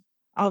and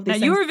all of Now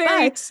these things."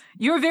 But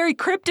you were very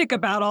cryptic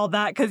about all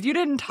that because you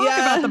didn't talk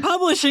about the yeah.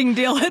 publishing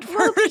deal at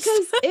Well, first.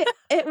 because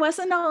it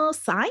wasn't all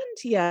signed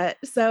yet,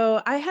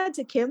 so I had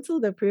to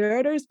cancel the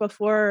pre-orders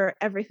before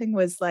everything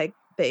was like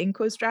the ink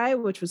was dry,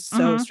 which was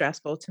so Mhm.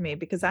 stressful to me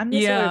because I'm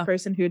the sort of Yeah.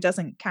 person who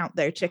doesn't count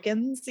their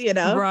chickens,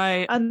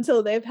 Right.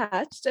 until they've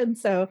hatched, and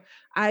so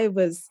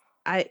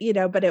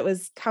but it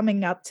was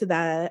coming up to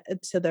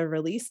the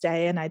release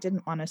day, and I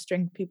didn't wanna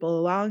string people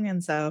along,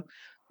 and so,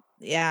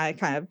 yeah, I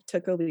kind of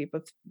took a leap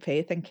of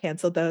faith and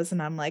canceled those,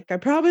 and I'm like, "I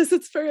promise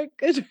it's for a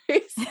good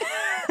reason."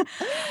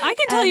 I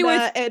can tell And, you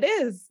it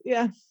is,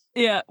 yeah.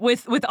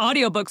 with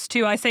audiobooks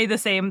too, I say the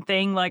same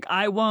thing, like,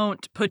 I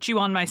won't put you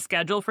on my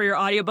schedule for your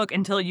audiobook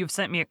until you've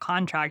sent me a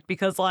contract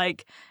because,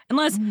 like,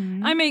 unless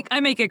Mhm. I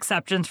make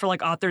exceptions for,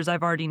 like, authors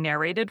I've already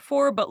narrated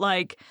for, but,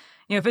 like,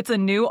 if it's a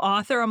new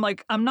author, I'm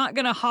like, I'm not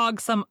gonna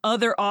hog some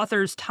other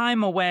author's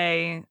time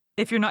away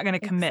if you're not gonna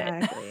commit.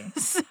 Exactly.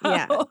 So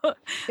Yeah, so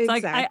I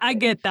exactly.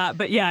 get that,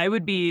 but yeah, it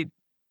would be It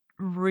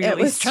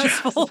really was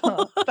stressful.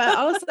 stressful, but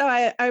also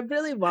I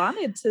really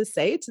wanted to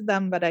say to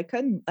them, but I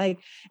couldn't, like,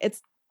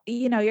 it's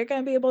you're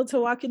gonna be able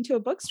to walk into a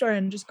bookstore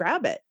and just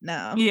grab it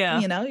now, Yeah.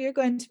 you're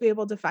going to be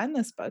able to find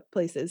this book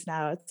places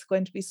now, it's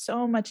going to be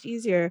so much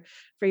easier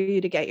for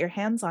you to get your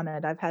hands on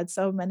it. I've had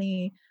so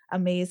many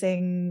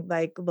amazing,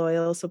 like,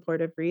 loyal,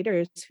 supportive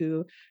readers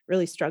who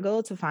really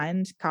struggle to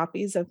find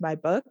copies of my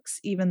books,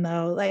 even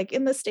though, like,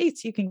 in the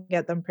States, you can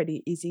get them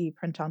pretty easy,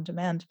 print on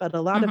demand, but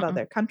a lot of Mhm.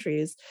 other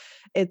countries,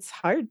 it's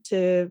hard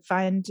to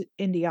find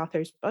indie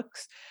authors'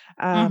 books.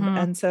 Mhm.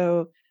 And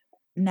so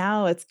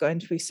now it's going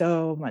to be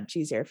so much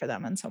easier for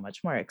them and so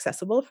much more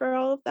accessible for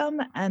all of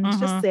them. And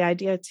just Mhm. the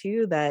idea,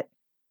 too, that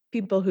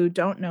people who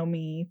don't know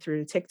me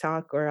through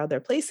TikTok or other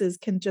places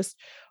can just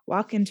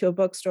walk into a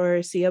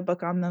bookstore, see a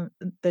book on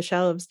the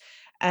shelves,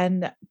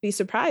 and be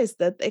surprised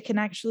that they can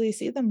actually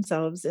see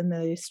themselves in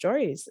the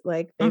stories.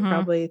 Like they Mhm.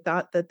 probably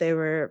thought that they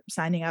were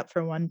signing up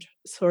for one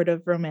sort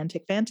of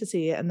romantic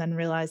fantasy and then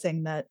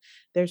realizing that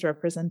there's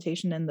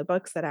representation in the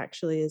books that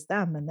actually is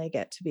them and they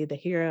get to be the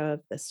hero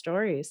of the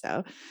story.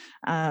 So,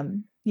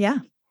 yeah,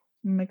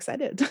 I'm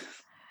excited.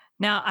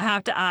 Now, I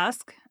have to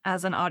ask,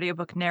 as an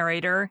audiobook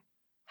narrator,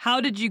 how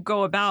did you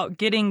go about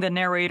getting the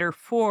narrator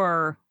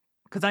for?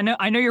 Because I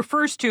know your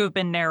first 2 have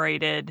been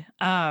narrated.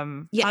 How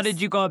did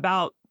Yes. you go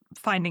about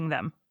finding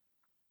them?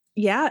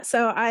 Yeah,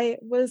 so I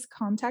was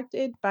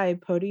contacted by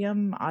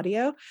Podium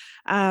Audio,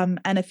 and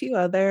a few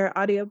other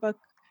audiobook,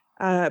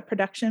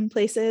 production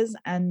places,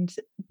 and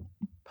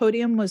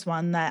Podium was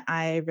one that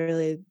I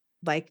really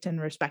liked and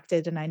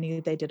respected, and I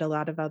knew they did a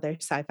lot of other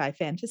sci-fi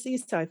fantasy,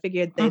 so I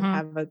figured they'd Mhm.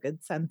 have a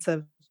good sense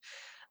of,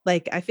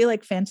 like, I feel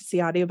like fantasy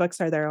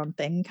audiobooks are their own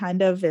thing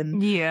kind of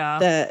in Yeah.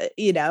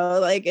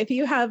 like, if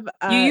you have,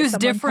 You use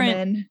someone come different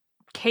in.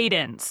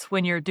 cadence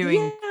when you're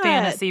doing Yeah,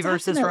 fantasy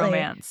versus definitely.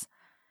 romance.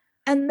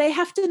 and they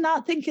have to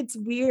not think it's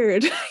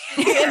weird,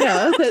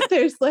 that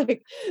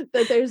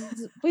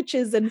there's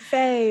witches and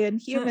fae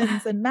and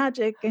humans and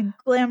magic and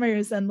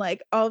glamours and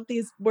like all of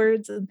these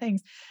words and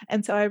things.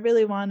 And so I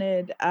really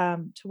wanted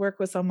to work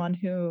with someone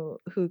who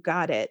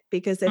got it,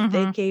 because if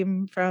they Mhm.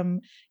 came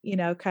from,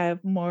 kind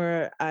of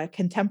more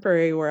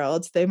contemporary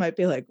worlds, they might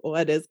be like,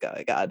 what is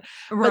going on?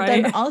 But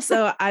then Right.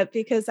 also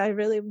because I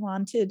really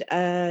wanted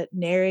a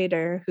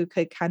narrator who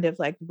could kind of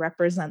like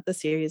represent the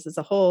series as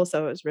a whole.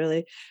 So it was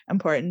really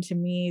important to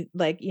me.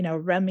 Like,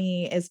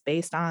 Remy is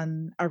based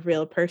on a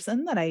real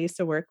person that I used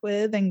to work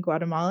with in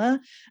Guatemala.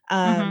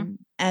 Mhm.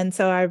 And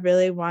so I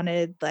really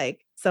wanted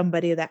like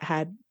somebody that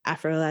had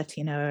Afro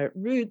Latina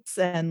roots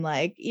and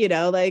like,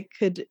 like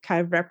could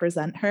kind of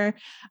represent her.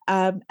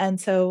 And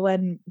so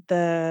when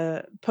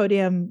the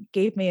podium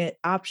gave me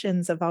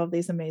options of all of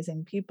these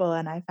amazing people,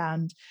 and I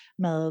found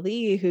Mela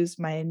Lee, who's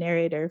my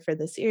narrator for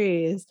the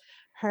series,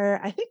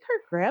 I think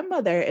her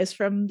grandmother is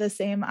from the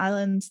same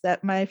islands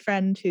that my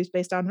friend who's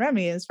based on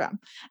Remy is from.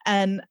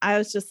 And I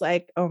was just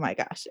like, oh my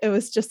gosh, it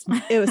was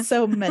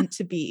so meant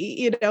to be.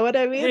 You know what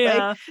I mean? Like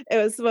Yeah. it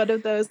was one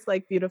of those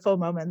like beautiful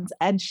moments.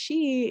 And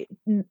she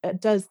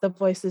does the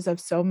voices of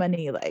so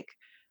many like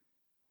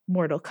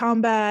Mortal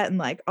Kombat and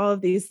like all of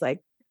these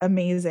like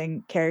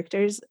amazing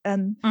characters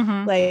and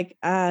Mhm. like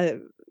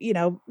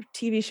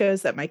TV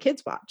shows that my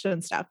kids watch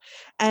and stuff.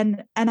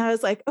 And I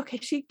was like, okay,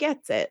 she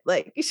gets it.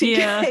 Like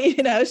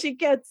Yeah. she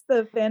gets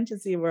the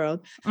fantasy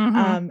world.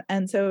 Mhm.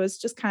 And so it was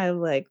just kind of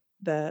like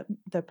the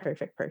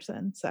perfect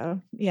person.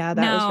 So yeah,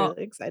 that was Now,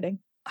 really exciting.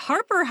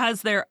 Harper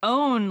has their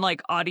own,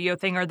 like, audio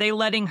thing. Are they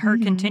letting her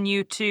Mhm.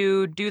 continue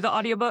to do the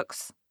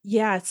audiobooks?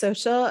 Yeah, so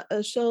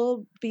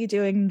she'll be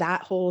doing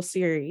that whole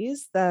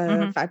series, the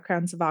Mhm. Five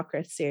Crowns of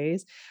Okra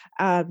series,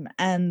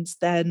 and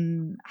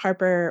then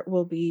Harper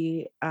will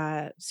be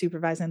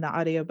supervising the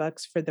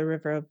audiobooks for the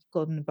River of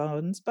Golden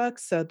Bones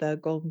books, so the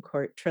Golden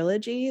Court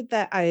trilogy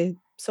that I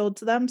sold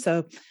to them.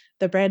 So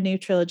the brand new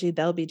trilogy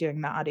they'll be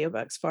doing the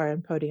audiobooks for,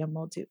 and Podium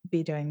will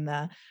be doing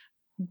the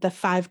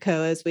five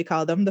co as we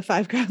call them, the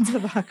Five Crowns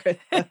of Okra.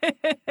 So,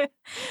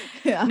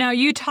 yeah. Now,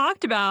 you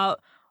talked about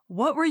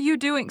what were you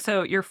doing?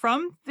 So, you're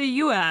from the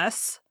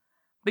US,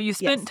 but you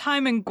spent Yes.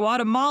 time in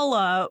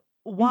Guatemala.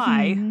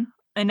 Why? Hmm.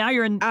 And now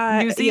you're in New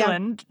Yeah.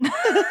 Zealand.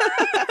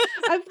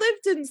 I've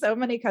lived in so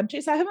many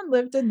countries. I haven't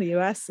lived in the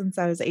US since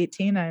I was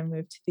 18. I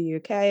moved to the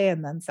UK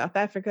and then South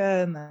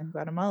Africa and then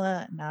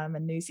Guatemala. And now I'm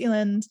in New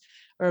Zealand.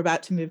 We're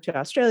about to move to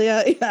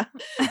Australia. Yeah.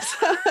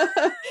 So,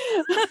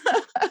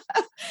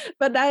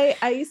 but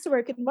I used to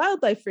work in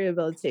wildlife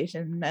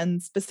rehabilitation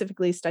and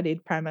specifically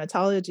studied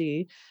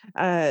primatology.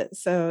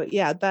 So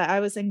yeah, I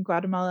was in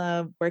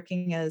Guatemala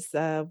working as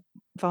a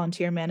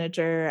volunteer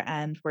manager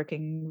and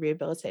working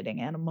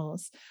rehabilitating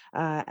animals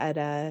at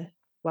a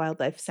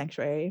wildlife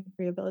sanctuary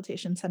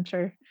rehabilitation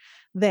center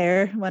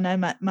there when I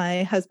met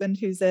my husband,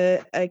 who's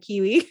a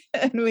Kiwi,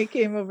 and we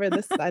came over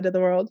this side of the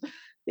world.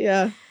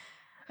 Yeah.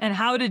 And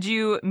how did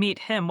you meet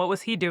him? What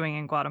was he doing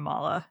in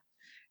Guatemala?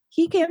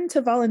 He came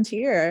to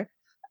volunteer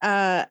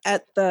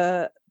at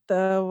the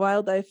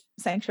wildlife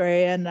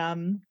sanctuary, and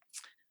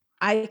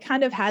I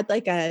kind of had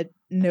like a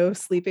no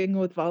sleeping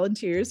with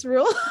volunteers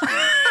rule,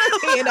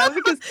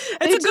 because It's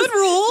they a good just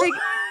rule. like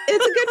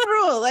it's a good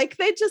rule. Like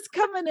they just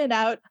come in and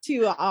out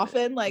too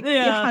often, like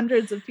Yeah.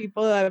 hundreds of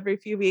people every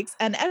few weeks.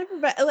 And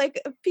everybody,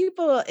 like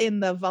people in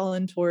the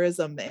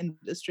voluntourism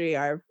industry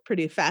are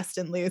pretty fast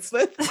and loose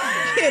with,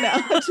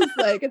 just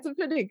like a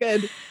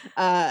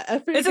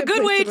pretty It's a good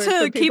good place to way work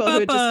for to keep people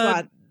who up, just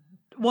want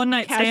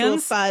one-night casual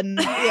stands. fun.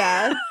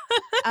 Yeah.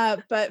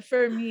 But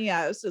for me,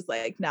 I was just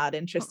like not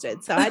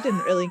interested. So I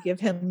didn't really give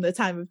him the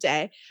time of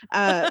day.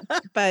 Uh,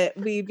 but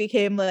we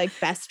became like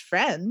best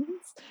friends,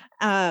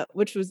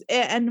 which was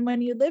it. And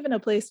when you live in a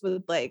place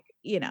with like,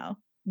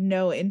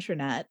 no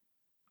internet,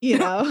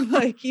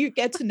 like you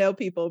get to know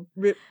people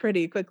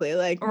pretty quickly,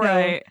 like no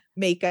Right.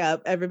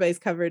 makeup, everybody's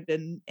covered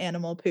in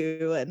animal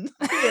poo and,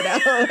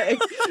 like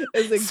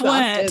is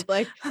Sweat. exhausted.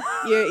 Like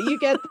you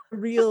get the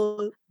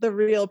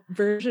real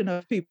version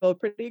of people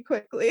pretty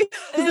quickly.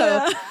 So,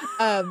 Yeah.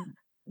 um,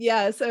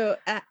 yeah, so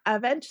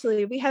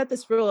eventually we had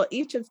this rule.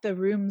 Each of the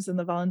rooms in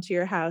the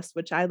volunteer house,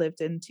 which I lived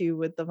into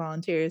with the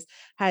volunteers,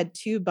 had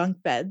two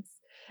bunk beds.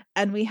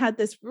 And we had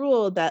this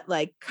rule that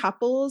like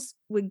couples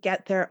would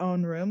get their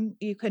own room.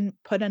 You couldn't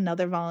put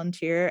another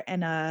volunteer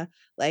in a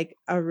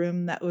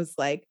room that was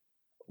like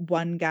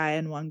one guy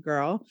and one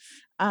girl,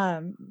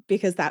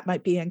 because that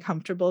might be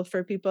uncomfortable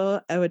for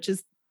people, which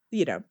is,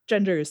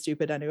 gender is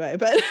stupid anyway,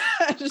 but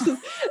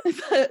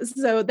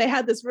so they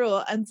had this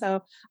rule. And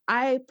so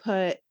I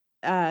put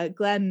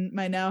Glenn,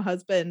 my now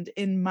husband,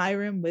 in my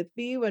room with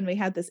me when we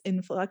had this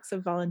influx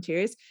of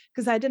volunteers,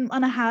 because I didn't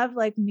want to have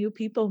like new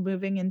people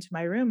moving into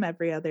my room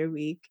every other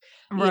week.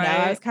 I was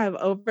Right. kind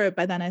of over it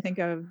by then. I think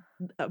I've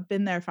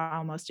been there for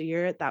almost a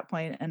year at that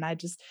point, and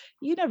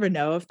you never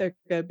know if they're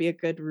going to be a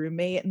good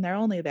roommate, and they're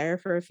only there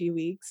for a few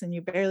weeks, and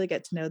you barely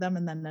get to know them,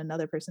 and then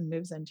another person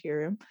moves into your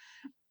room.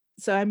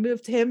 So I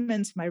moved him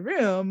into my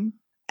room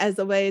as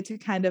a way to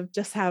kind of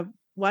just have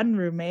one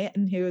roommate,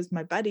 and he was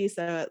my buddy,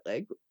 so it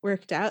like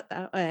worked out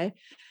that way.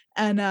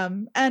 And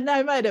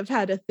I might have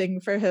had a thing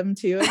for him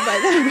too. And by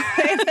that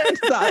point, I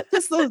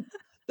thought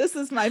this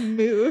is my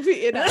move,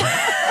 you know.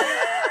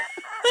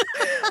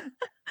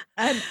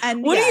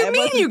 And What do yeah, you it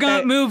mean you wasn't got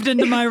very moved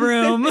into my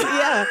room?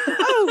 yeah.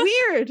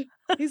 Oh, weird.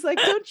 He's like,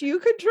 don't you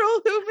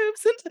control who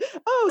moves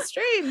into? Oh,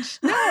 strange.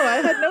 No,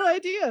 I had no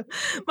idea.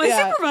 My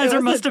Yeah, it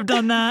supervisor must wasn't. have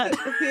done that.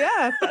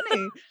 Yeah,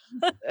 funny.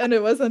 And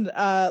it wasn't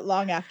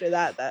long after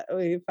that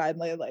we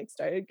finally like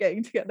started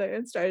getting together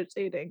and started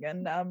dating.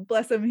 And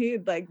bless him, he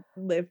like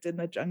lived in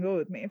the jungle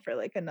with me for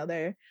like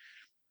another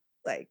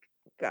like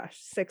gosh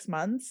 6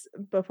 months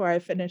before I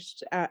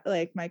finished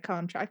like my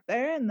contract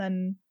there. And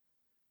then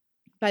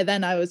by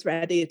then I was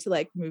ready to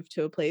like move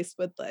to a place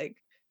with like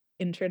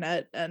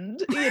internet and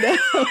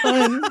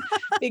and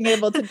being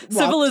able to walk to the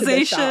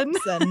Civilization.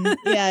 shops and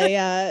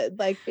yeah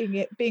like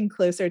being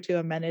closer to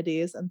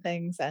amenities and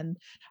things. And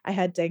I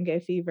had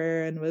dengue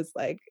fever and was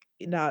like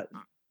not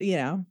you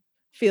know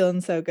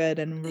feeling so good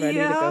and ready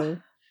to Yeah. go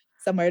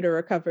somewhere to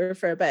recover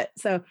for a bit.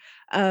 So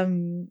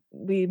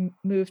we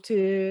moved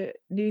to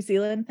New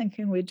Zealand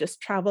thinking we'd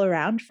just travel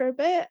around for a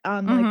bit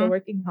on like a Hmm.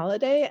 working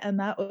holiday, and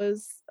that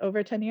was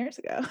over 10 years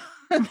ago.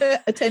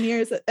 10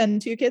 years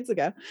and 2 kids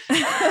ago.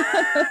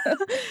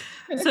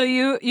 So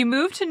you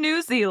moved to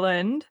New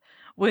Zealand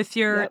with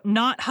your Yep.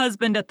 not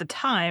husband at the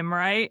time,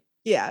 right?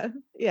 Yeah.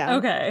 Yeah.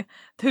 Okay.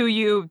 Who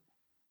you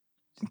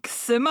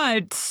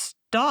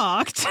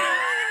semi-stalked.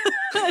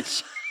 I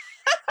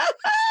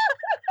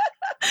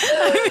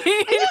I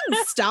mean,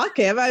 didn't stalk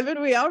him. I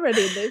mean, we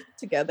already lived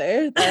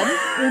together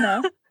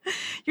then.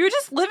 you were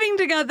just living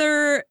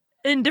together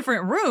in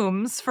different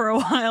rooms for a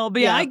while.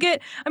 But yeah, Yeah.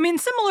 I mean,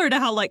 similar to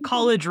how like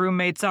college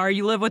roommates are,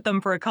 you live with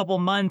them for a couple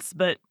months,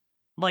 but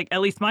like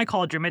at least my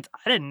college roommates,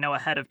 I didn't know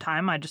ahead of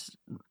time. I just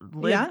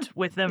Yeah. lived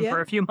with them Yeah.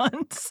 for a few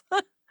months.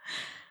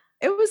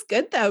 It was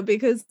good though,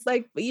 because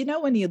like,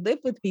 when you live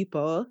with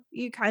people,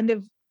 you kind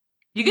of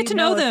You get to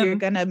know if you're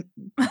them. gonna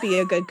be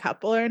a good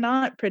couple or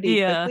not pretty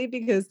Yeah. quickly.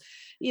 Because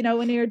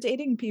when you're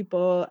dating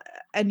people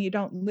and you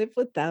don't live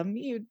with them,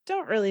 you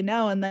don't really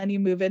know, and then you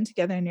move in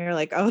together and you're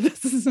like, oh,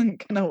 this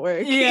isn't gonna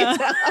work. Yeah.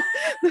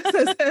 This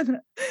isn't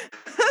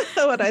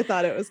what I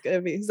thought it was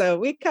gonna be. So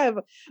we kind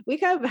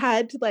of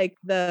had like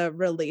the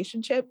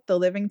relationship, the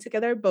living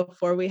together,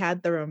 before we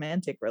had the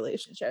romantic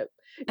relationship.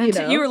 And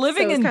you were So it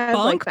living was in kind of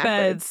like bunk backwards.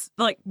 beds,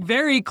 like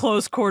very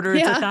close quarters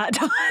at Yeah. that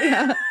time.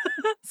 Yeah.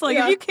 It's like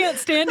if Yeah. you can't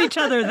stand each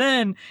other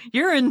then,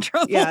 you're in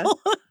Yeah. trouble.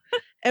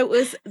 It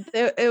was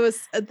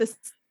this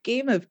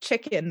game of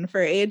chicken for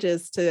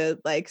ages to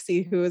like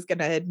see who was going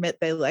to admit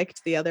they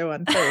liked the other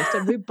one first,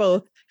 and we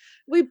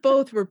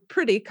both were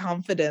pretty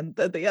confident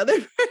that the other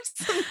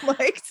person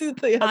liked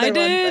the I other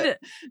one,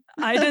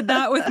 but did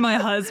that with my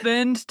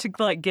husband to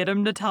like get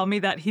him to tell me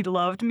that he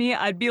loved me.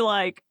 I'd be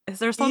like, "Is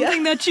there yeah.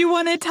 something that you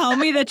want to tell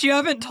me that you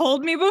haven't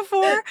told me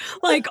before?"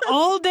 Like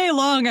all day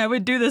long I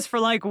would do this for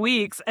like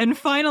weeks, and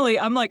finally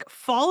I'm like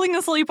falling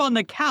asleep on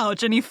the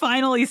couch and he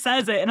finally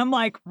says it and I'm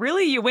like,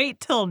 "Really? You wait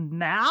till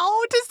now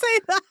to say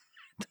that?"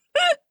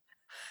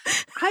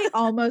 I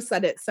almost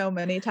said it so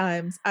many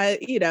times.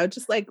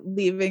 Just like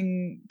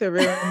leaving the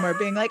room or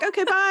being like,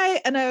 okay, bye.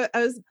 And I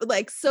was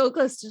like so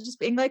close to just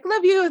being like,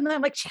 love you. And then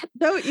I'm like, shit,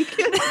 no, you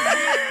can't, you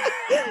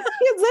can't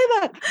say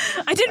that.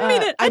 I didn't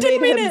mean it. I made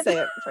didn't mean him it. say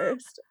it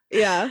first.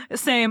 Yeah.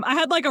 Same. I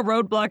had like a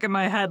roadblock in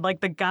my head. Like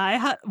the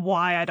guy,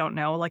 why? I don't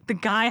know. Like the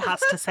guy has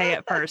to say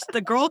it first.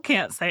 The girl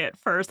can't say it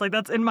first. Like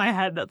that's in my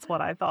head. That's what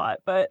I thought.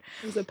 But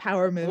It was a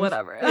power move.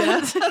 whatever.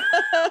 Yeah.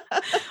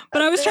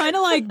 But I was trying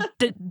to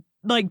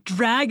like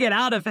drag it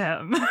out of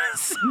him.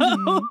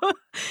 So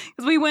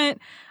because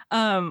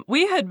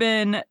we had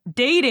been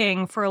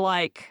dating for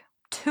like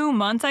 2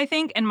 months, I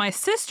think, and my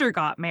sister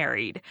got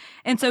married.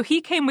 And so he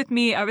came with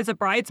me. I was a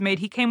bridesmaid.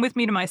 He came with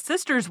me to my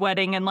sister's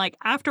wedding. And like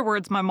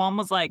afterwards, my mom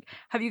was like,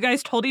 have you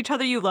guys told each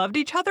other you loved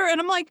each other?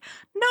 And I'm like,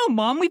 no,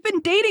 Mom, we've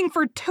been dating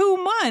for 2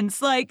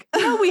 months. Like,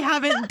 no, we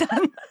haven't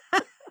done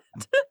that.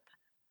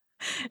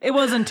 It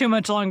wasn't too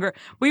much longer.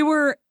 We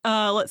were,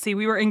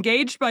 we were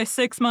engaged by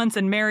 6 months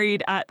and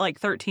married at like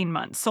 13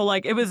 months. So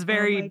like it was Oh my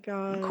very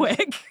gosh.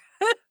 quick.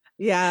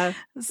 Yeah.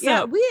 So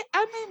Yeah. We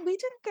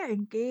didn't get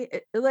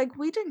engaged. Like,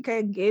 we didn't get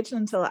engaged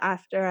until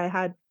after I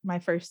had my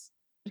first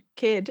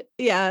kid.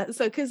 Yeah.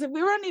 So, because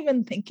we weren't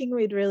even thinking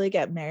we'd really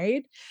get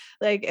married.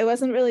 Like, it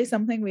wasn't really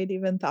something we'd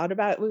even thought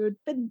about. We had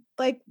been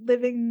like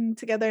living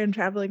together and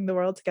traveling the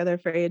world together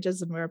for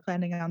ages, and we were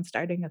planning on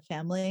starting a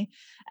family.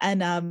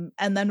 And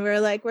then we are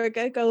like, we're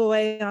gonna go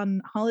away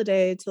on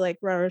holiday to like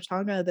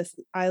Rarotonga, this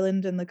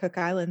island in the Cook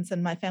Islands.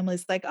 And my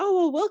family's like, oh,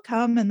 well, we'll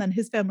come. And then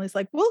his family's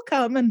like, we'll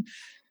come. And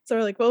so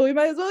we're like, well, we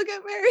might as well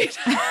get married.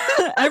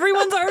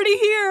 everyone's already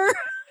here.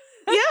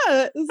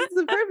 Yeah, this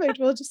is perfect.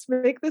 We'll just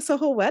make this a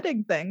whole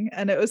wedding thing.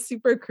 And it was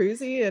super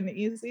cruisy and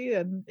easy.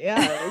 And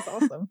yeah, it was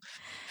awesome.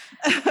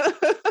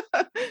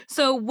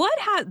 So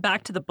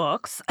back to the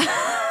books.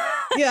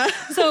 Yeah.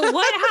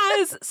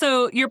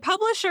 So your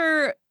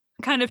publisher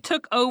kind of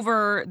took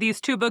over these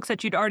 2 books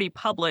that you'd already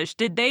published,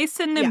 did they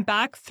send them Yeah.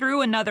 back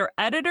through another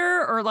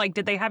editor, or, like,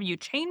 did they have you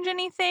change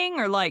anything,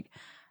 or, like,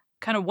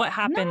 kind of what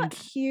Not happened?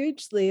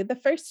 hugely. The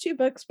first 2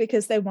 books,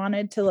 because they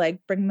wanted to,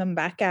 like, bring them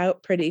back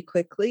out pretty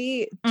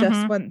quickly,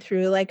 just Mhm. went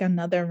through, like,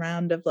 another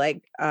round of,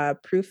 like,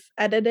 proof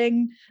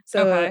editing.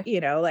 So,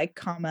 Okay. like,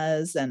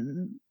 commas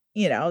and,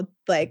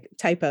 like,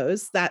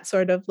 typos, that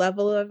sort of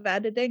level of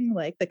editing,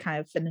 like, the kind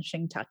of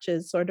finishing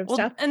touches sort of Well,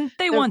 stuff. and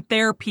they The want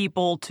their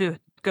people to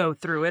go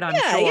through it, I'm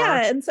Yeah,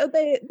 yeah, sure. and so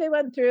they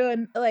went through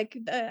and, like,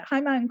 the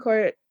High Mountain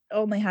Court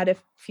only had a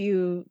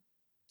few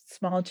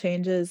small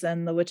changes,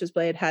 and The Witch's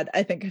Blade had,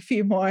 I think, a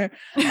few more,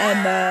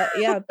 and,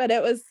 yeah, but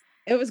it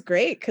was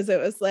great because it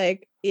was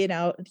like,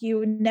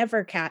 you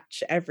never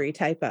catch every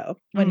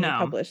typo when you No.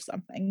 publish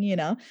something,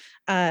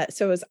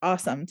 so it was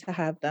awesome to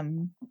have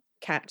them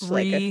catch,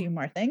 like, a Re few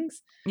more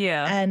things.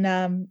 Yeah. And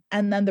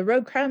then the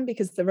Rogue Crown,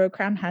 because the Rogue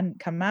Crown hadn't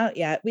come out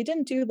yet, we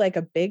didn't do, like,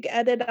 a big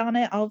edit on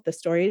it, all of the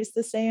stories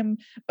the same,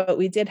 but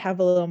we did have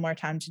a little more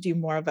time to do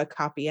more of a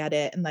copy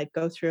edit and, like,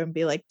 go through and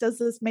be like, "Does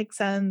this make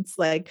sense?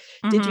 Like,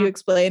 did you Mhm.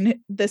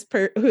 explain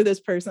who this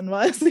person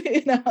was?"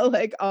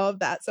 Like, all of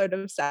that sort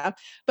of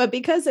stuff. But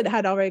because it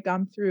had already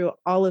gone through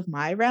all of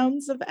my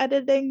rounds of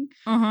editing,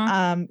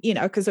 Mhm.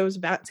 because it was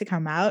about to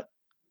come out,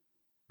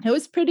 it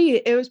was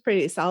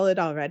pretty solid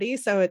already,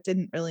 so it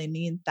didn't really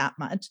need that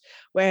much.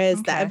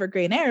 Whereas The Okay.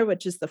 Evergreen Air,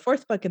 which is the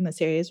 4th book in the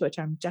series, which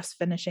I'm just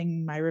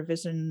finishing my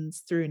revisions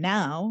through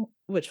now,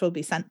 which will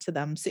be sent to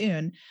them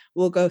soon,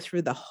 will go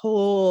through the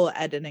whole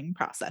editing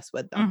process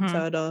with them. Mhm.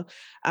 So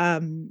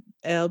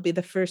it'll be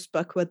the first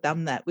book with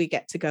them that we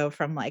get to go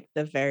from, like,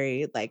 the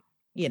very, like,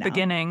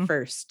 Beginning.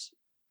 first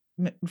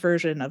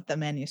version of the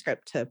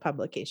manuscript to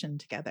publication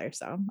together.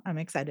 So I'm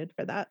excited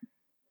for that.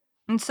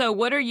 And so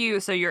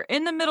so you're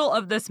in the middle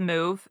of this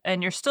move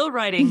and you're still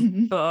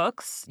writing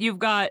books. You've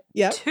got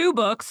Yep. 2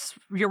 books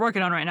you're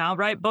working on right now,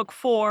 right? Book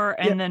 4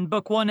 and Yep. then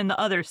book 1 in the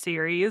other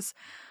series.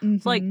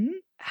 It's like, Mhm.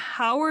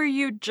 how are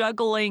you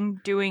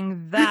juggling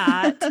doing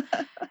that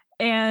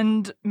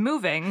and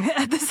moving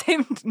at the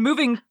same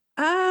moving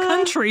Lots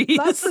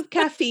countries? of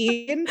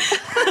caffeine.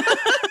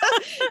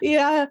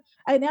 Yeah,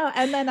 I know,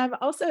 and then I'm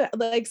also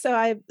like, so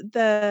I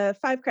the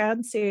Five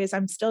Crowns series,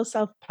 I'm still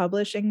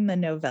self-publishing the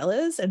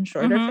novellas and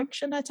shorter Mhm.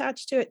 fiction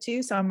attached to it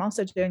too, so I'm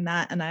also doing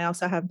that, and I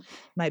also have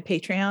my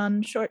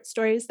Patreon short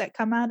stories that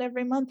come out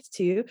every month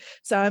too.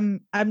 So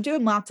I'm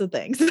doing lots of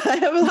things. I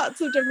have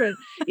lots of different,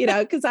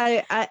 because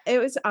I it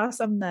was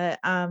awesome that,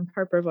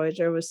 Harper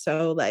Voyager was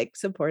so, like,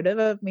 supportive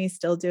of me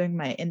still doing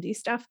my indie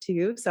stuff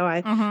too. So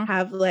I Mhm.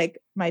 have, like,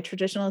 my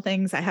traditional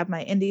things, I have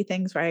my indie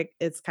things where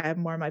it's kind of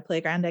more my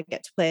playground I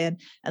get to play in,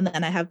 and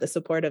then I have the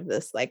support of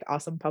this, like,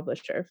 awesome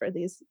publisher for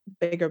these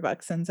bigger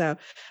books, and so,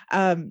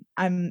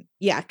 I'm,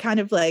 yeah, kind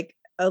of like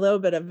a little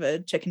bit of a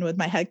chicken with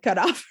my head cut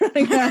off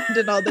running around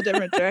in all the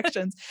different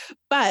directions.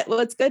 But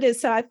what's good is,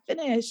 so I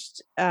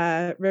finished,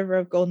 River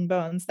of Golden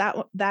Bones.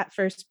 That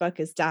first book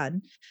is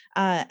done,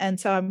 and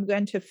so I'm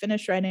going to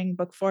finish writing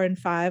book 4 and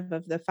 5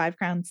 of the Five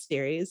Crowns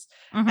series,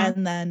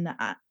 Mhm.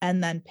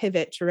 and then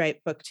pivot to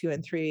write book 2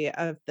 and 3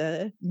 of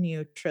the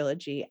new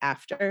trilogy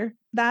after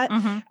that,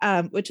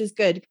 Mhm. which is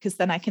good because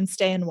then I can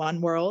stay in one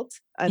world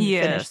and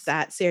finish Yes.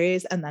 that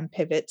series and then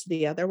pivot to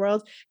the other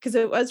world. Because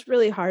it was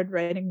really hard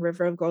writing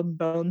River of Golden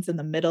Bones in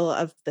the middle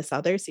of this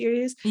other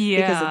series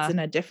because it's Yeah. in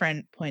a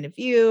different point of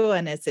view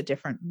and it's a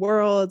different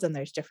world and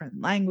there's different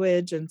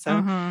language, and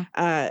so,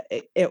 Mhm.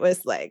 it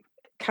was, like,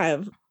 kind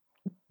of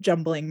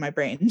jumbling my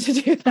brain to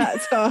do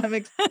that. So I'm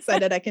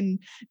excited I can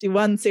do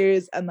one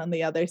series and then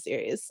the other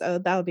series. So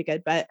that'll be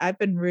good. But I've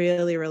been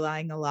really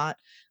relying a lot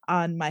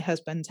on my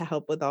husband to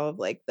help with all of,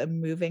 like, the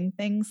moving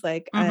things,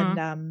 like, and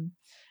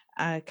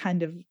Mhm.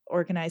 kind of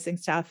organizing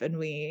stuff. And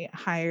we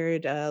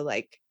hired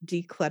like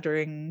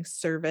decluttering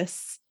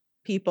service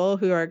people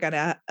who are going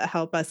to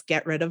help us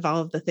get rid of all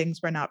of the things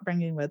we're not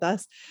bringing with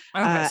us.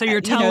 Okay, so you're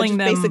telling Just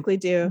them basically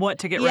do, what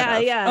to get rid yeah,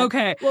 of. yeah.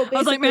 Okay. Well, I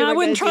was like, "Man, basically, I we're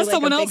wouldn't gonna do, trust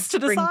like, a someone big else to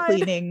spring decide."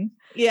 cleaning.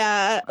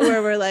 Yeah,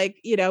 where we're like,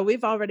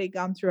 we've already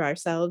gone through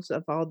ourselves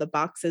of all the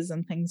boxes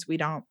and things we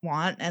don't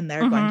want, and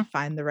they're going to Mhm.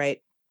 find the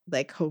right,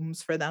 like,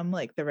 homes for them,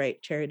 like, the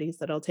right charities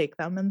that'll take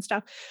them and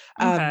stuff.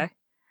 Um, Okay.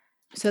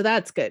 so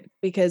that's good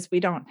because we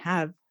don't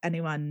have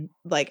anyone,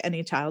 like,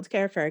 any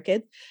childcare for our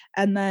kids.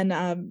 And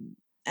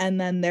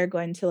then they're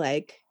going to,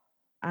 like,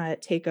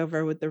 take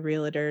over with the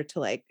realtor to,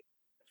 like,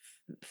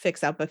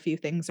 fix up a few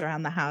things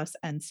around the house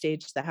and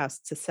stage the house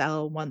to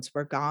sell once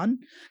we're gone.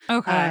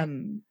 Okay.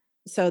 Um,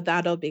 so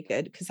that'll be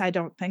good because I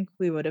don't think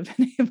we would have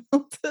been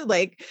able to,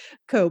 like,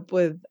 cope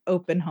with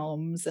open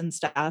homes and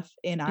stuff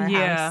in our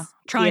Yeah. house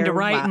Trying to here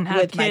write and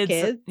have with my kids.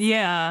 kids.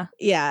 Yeah.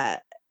 Yeah,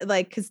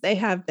 like, because they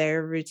have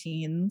their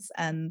routines,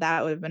 and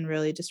that would have been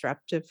really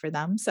disruptive for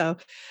them. So,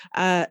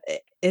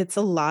 it's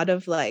a lot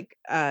of, like,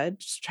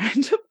 just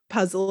trying to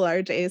puzzle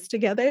our days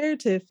together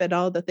to fit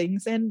all the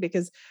things in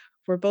because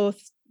we're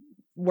both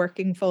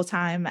working full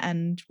time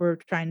and we're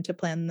trying to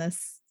plan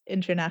this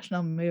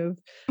international move.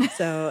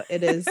 So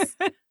it is.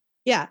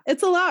 Yeah,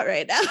 it's a lot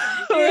right now.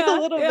 We're a Yeah,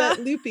 little yeah.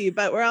 bit loopy,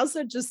 but we're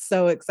also just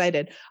so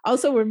excited.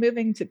 Also, we're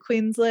moving to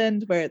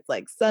Queensland where it's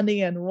like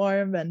sunny and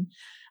warm and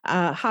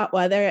hot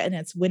weather, and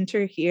it's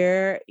winter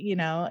here,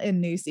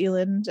 in New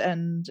Zealand,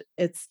 and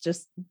it's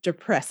just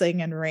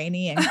depressing and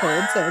rainy and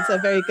cold. So it's a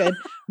very good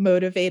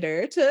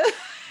motivator to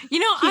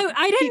keep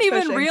I didn't keep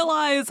even pushing.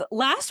 realize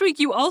last week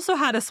you also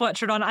had a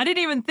sweatshirt on. I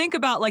didn't even think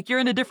about like you're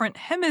in a different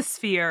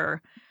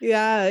hemisphere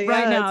Yeah, right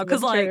yeah, now it's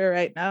because like winter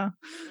right now.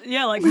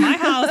 yeah, like my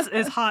house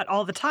is hot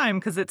all the time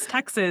because it's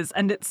Texas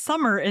and it's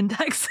summer in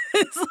Texas.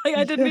 Like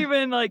I didn't Yeah.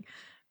 even like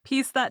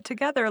piece that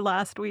together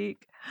last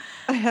week.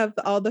 I have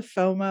all the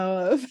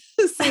FOMO of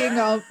seeing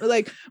all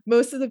like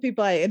most of the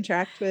people I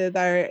interact with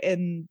are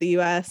in the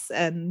US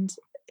and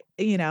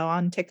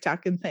on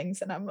TikTok and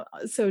things, and I'm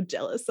so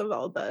jealous of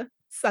all the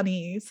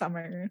sunny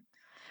summer,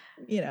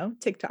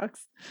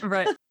 TikToks.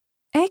 Right.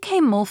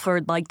 A.K.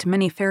 Mulford liked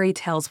many fairy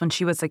tales when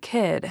she was a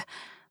kid,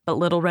 but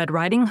Little Red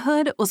Riding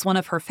Hood was one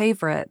of her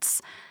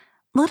favorites.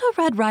 Little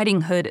Red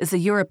Riding Hood is a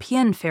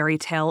European fairy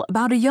tale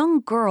about a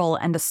young girl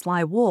and a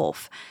sly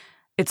wolf.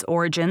 Its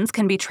origins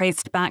can be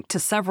traced back to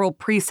several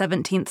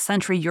pre-17th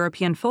century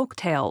European folk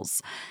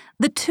tales.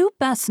 The two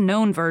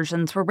best-known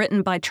versions were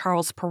written by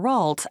Charles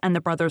Perrault and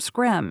the Brothers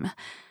Grimm.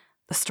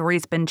 The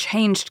story's been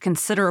changed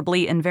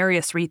considerably in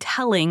various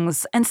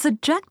retellings and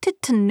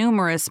subjected to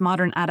numerous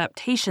modern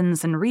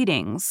adaptations and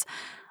readings.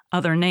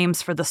 Other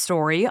names for the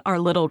story are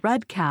Little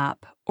Red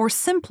Cap or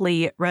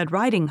simply Red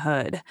Riding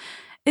Hood.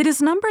 It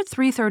is number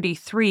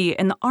 333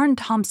 in the Arne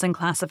Thompson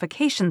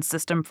classification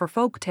system for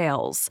folk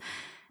tales.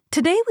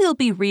 Today we'll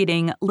be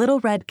reading Little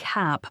Red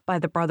Cap by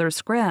the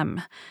Brothers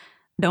Grimm.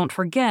 Don't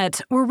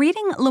forget, we're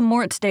reading Le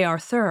Morte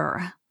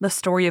d'Arthur, the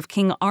story of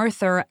King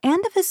Arthur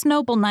and of his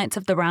noble knights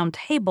of the Round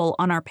Table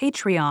on our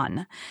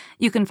Patreon.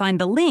 You can find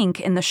the link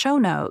in the show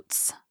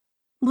notes.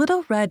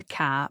 Little Red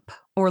Cap,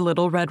 or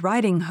Little Red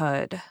Riding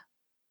Hood.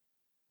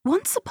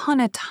 Once upon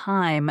a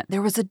time,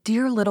 there was a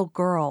dear little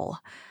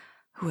girl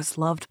who was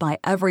loved by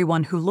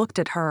everyone who looked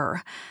at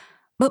her,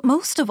 but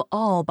most of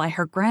all by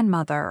her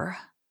grandmother,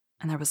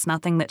 and there was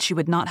nothing that she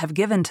would not have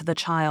given to the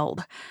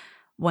child.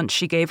 Once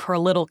she gave her a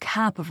little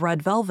cap of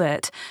red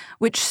velvet,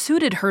 which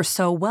suited her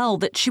so well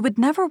that she would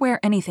never wear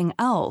anything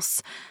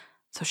else,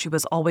 so she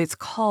was always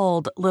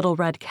called Little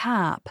Red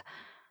Cap.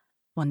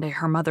 One day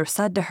her mother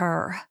said to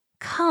her,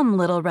 "Come,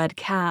 Little Red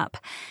Cap,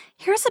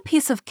 here's a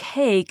piece of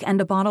cake and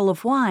a bottle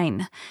of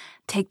wine.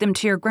 Take them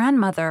to your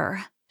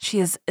grandmother. She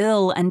is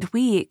ill and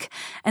weak,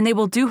 and they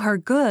will do her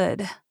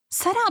good.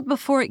 Set out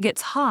before it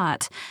gets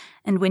hot,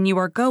 and when you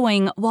are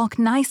going, walk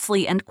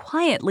nicely and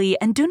quietly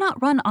and do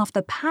not run off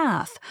the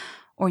path,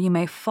 or you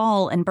may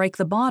fall and break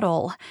the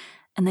bottle,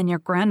 and then your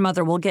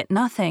grandmother will get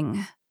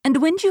nothing. And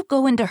when you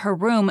go into her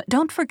room,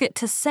 don't forget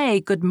to say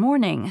good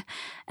morning,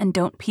 and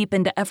don't peep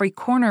into every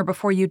corner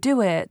before you do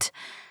it."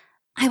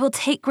 "I will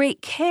take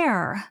great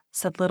care,"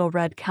 said Little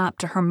Red Cap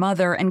to her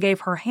mother and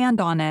gave her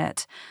hand on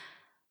it.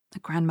 The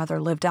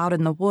grandmother lived out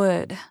in the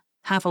wood,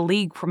 half a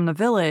league from the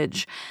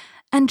village,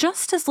 and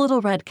just as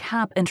Little Red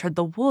Cap entered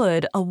the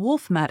wood, a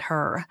wolf met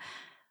her.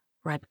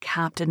 Red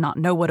Cap did not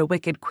know what a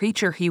wicked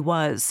creature he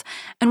was,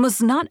 and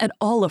was not at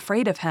all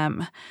afraid of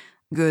him.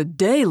 "Good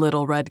day,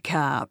 Little Red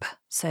Cap,"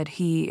 said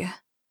he.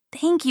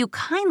 "Thank you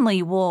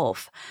kindly,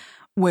 Wolf."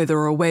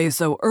 "Whither away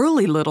so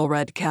early, Little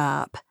Red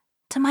Cap?"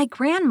 "To my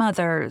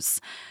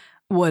grandmother's."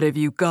 "What have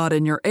you got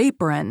in your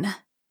apron?"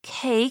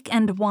 "Cake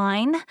and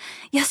wine.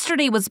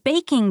 Yesterday was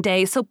baking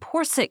day, so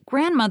poor sick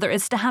grandmother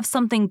is to have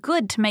something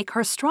good to make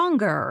her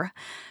stronger."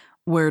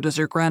 "Where does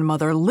your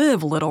grandmother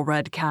live, Little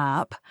Red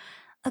Cap?"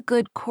 "A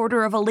good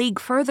quarter of a league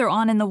further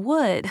on in the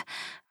wood.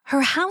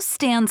 Her house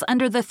stands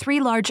under the 3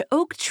 large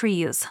oak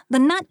trees. The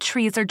nut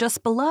trees are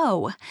just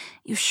below.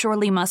 You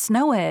surely must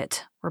know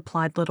it,"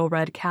 replied Little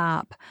Red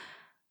Cap.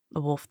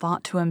 The wolf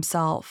thought to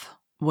himself,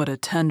 "What a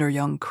tender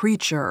young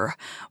creature.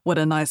 What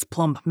a nice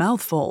plump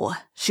mouthful.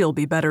 She'll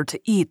be better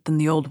to eat than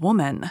the old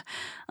woman.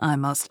 I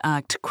must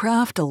act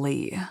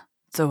craftily,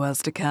 so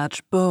as to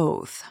catch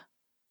both."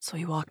 So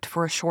he walked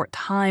for a short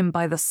time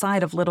by the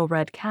side of Little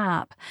Red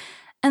Cap,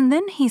 and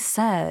then he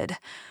said,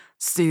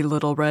 "See,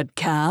 Little Red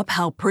Cap,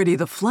 how pretty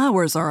the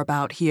flowers are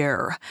about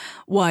here.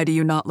 Why do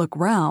you not look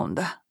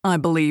round? I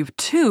believe,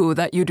 too,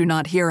 that you do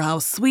not hear how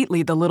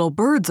sweetly the little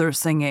birds are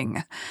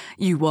singing.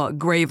 You walk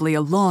gravely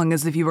along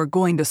as if you were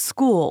going to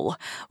school,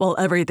 while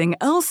everything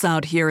else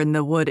out here in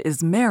the wood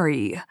is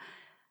merry."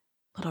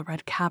 Little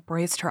Red Cap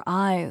raised her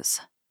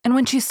eyes, and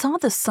when she saw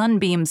the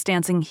sunbeams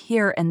dancing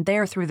here and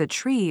there through the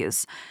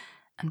trees,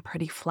 and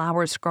pretty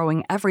flowers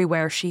growing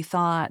everywhere, she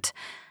thought,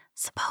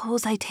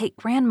 "Suppose I take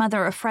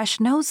grandmother a fresh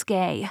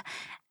nosegay.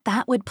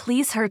 That would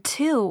please her,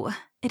 too.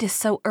 It is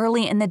so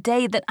early in the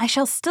day that I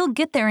shall still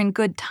get there in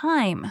good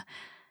time."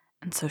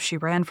 And so she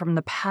ran from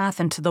the path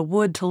into the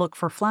wood to look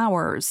for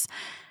flowers.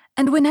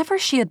 And whenever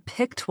she had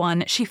picked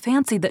one, she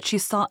fancied that she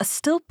saw a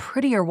still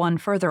prettier one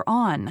further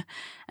on,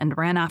 and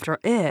ran after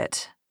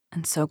it,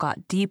 and so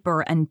got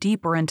deeper and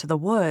deeper into the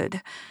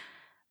wood.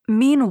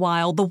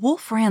 Meanwhile, the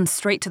wolf ran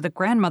straight to the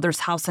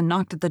grandmother's house and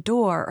knocked at the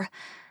door.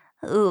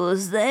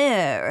 "Who's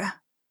there?"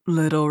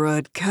 "Little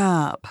Red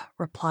Cap,"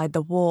 replied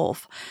the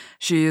wolf.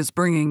 "She is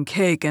bringing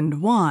cake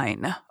and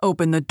wine.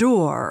 Open the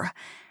door."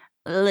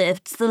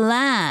 "Lift the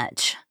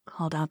latch,"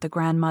 called out the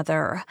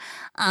grandmother.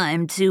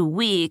 "I'm too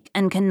weak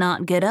and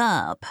cannot get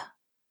up."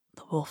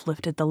 The wolf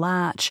lifted the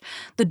latch.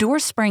 The door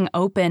sprang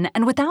open,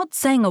 and without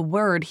saying a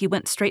word, he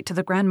went straight to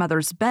the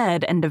grandmother's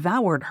bed and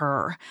devoured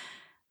her.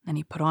 Then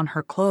he put on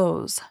her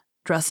clothes,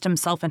 dressed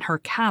himself in her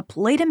cap,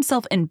 laid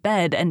himself in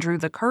bed, and drew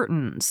the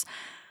curtains.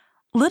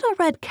 Little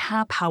Red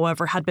Cap,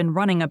 however, had been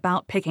running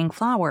about picking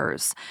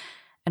flowers,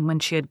 and when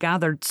she had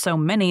gathered so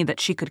many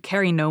that she could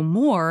carry no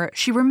more,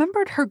 she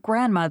remembered her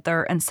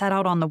grandmother and set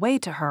out on the way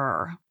to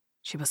her.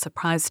 She was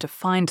surprised to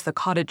find the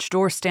cottage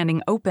door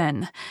standing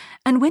open,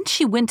 and when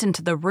she went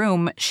into the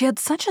room, she had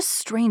such a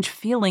strange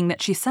feeling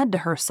that she said to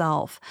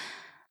herself,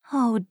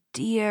 "Oh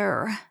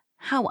dear,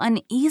 how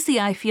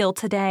uneasy I feel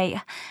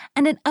today,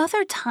 and at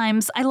other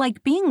times I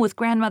like being with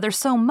grandmother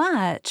so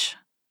much."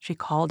 She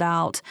called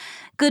out,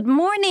 "Good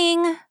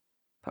morning,"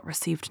 but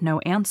received no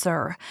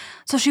answer,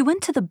 so she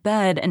went to the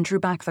bed and drew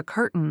back the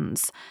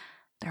curtains.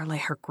 There lay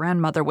her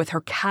grandmother with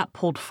her cap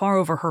pulled far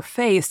over her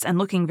face and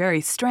looking very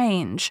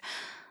strange.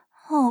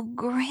 "Oh,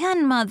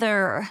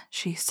 grandmother,"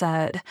 she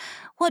said,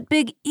 "what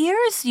big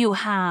ears you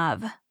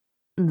have."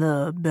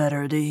 "The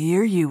better to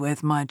hear you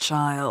with, my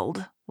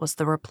child," was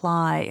the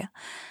reply.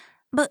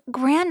 "But,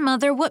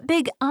 grandmother, what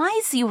big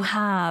eyes you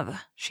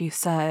have," she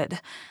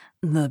said.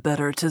 "The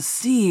better to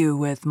see you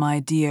with, my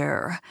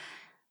dear."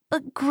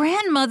 "But,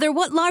 grandmother,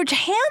 what large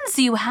hands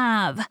you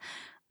have."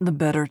 "The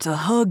better to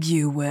hug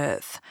you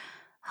with."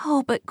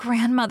 "Oh, but,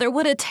 grandmother,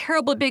 what a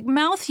terrible big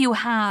mouth you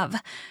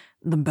have."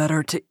 "The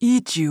better to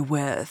eat you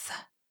with."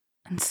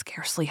 And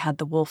scarcely had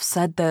the wolf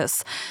said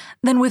this,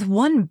 than with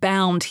one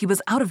bound he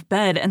was out of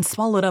bed and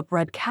swallowed up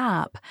Red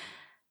Cap.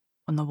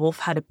 When the wolf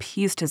had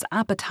appeased his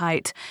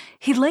appetite,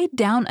 he laid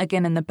down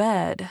again in the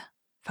bed,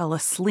 fell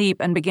asleep,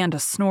 and began to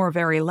snore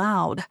very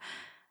loud.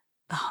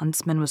 The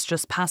huntsman was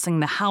just passing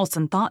the house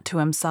and thought to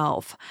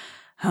himself,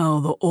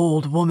 "How the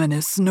old woman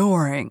is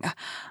snoring.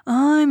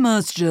 I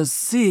must just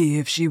see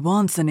if she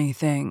wants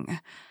anything."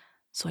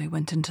 So he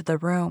went into the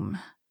room,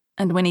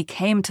 and when he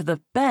came to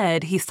the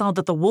bed, he saw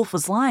that the wolf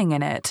was lying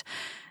in it.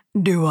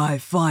 "Do I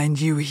find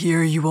you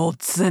here, you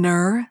old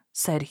sinner?"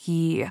 said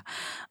he.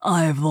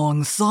 "I've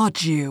long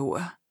sought you."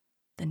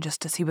 Then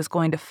just as he was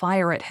going to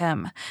fire at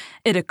him,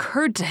 it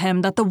occurred to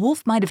him that the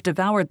wolf might have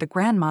devoured the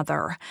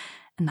grandmother,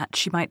 and that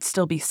she might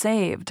still be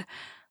saved.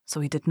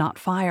 So he did not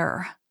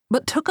fire,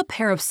 but took a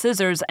pair of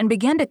scissors and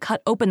began to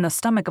cut open the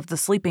stomach of the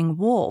sleeping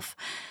wolf.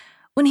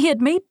 When he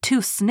had made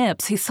 2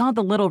 snips, he saw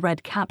the little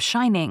Red Cap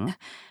shining.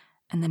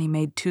 And then he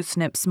made 2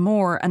 snips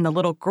more, and the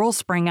little girl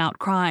sprang out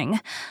crying,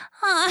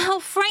 how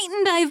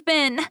frightened I've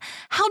been!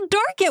 How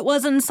dark it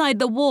was inside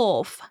the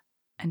wolf!"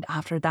 And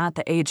after that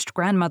the aged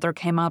grandmother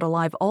came out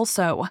alive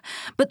also,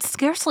 but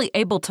scarcely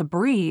able to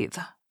breathe.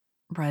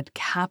 Red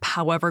Cap,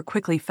 however,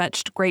 quickly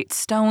fetched great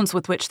stones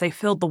with which they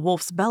filled the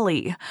wolf's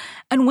belly,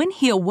 and when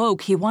he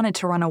awoke he wanted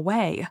to run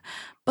away,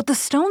 but the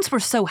stones were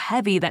so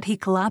heavy that he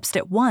collapsed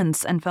at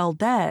once and fell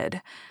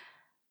dead.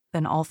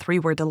 Then all 3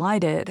 were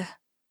delighted.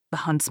 The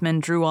huntsman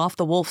drew off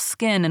the wolf's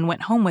skin and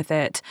went home with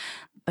it.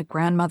 The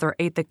grandmother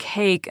ate the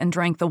cake and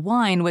drank the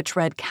wine which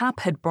Red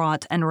Cap had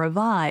brought and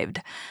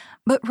revived.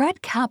 But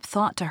Red Cap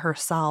thought to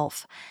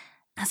herself,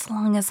 "As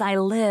long as I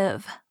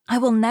live, I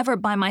will never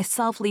by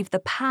myself leave the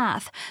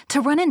path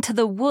to run into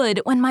the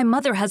wood when my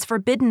mother has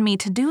forbidden me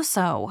to do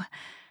so."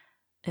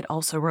 It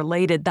also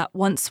related that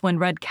once when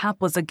Red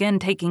Cap was again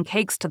taking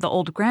cakes to the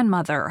old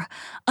grandmother,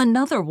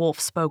 another wolf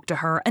spoke to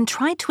her and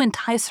tried to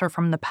entice her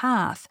from the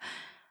path.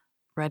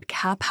 Red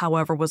Cap,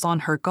 however, was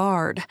on her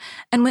guard,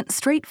 and went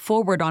straight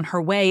forward on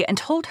her way and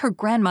told her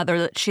grandmother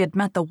that she had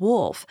met the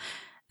wolf,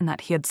 and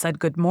that he had said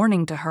good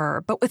morning to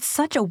her, but with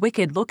such a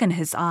wicked look in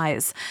his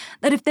eyes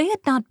that if they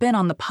had not been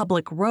on the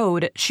public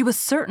road, she was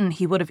certain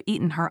he would have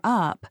eaten her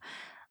up.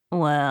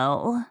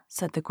 "Well,"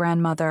 said the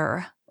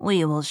grandmother,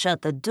 "we will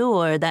shut the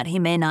door that he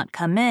may not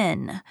come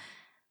in."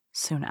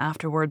 Soon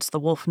afterwards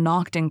the wolf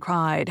knocked and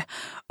cried,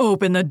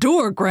 "Open the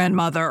door,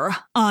 grandmother!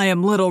 I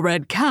am Little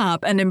Red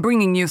Cap and am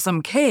bringing you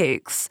some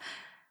cakes."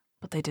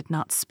 But they did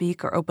not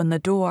speak or open the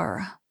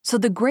door, so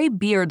the gray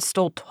beard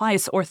stole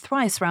twice or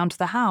thrice round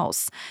the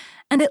house,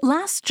 and at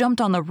last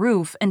jumped on the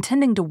roof,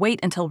 intending to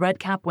wait until Red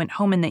Cap went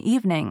home in the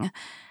evening,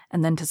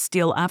 and then to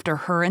steal after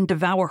her and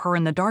devour her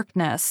in the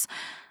darkness.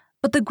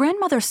 But the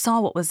grandmother saw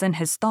what was in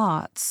his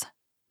thoughts.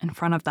 In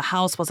front of the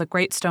house was a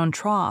great stone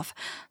trough,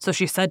 so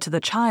she said to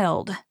the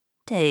child,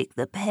 "Take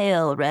the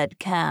pail, Red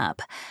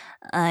Cap.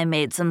 I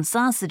made some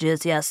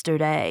sausages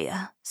yesterday,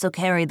 so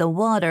carry the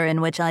water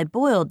in which I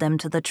boiled them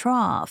to the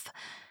trough."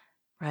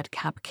 Red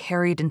Cap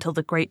carried until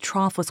the great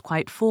trough was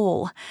quite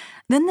full.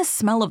 Then the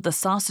smell of the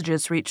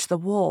sausages reached the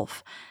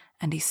wolf,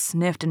 and he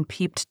sniffed and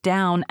peeped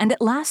down, and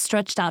at last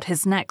stretched out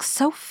his neck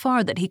so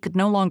far that he could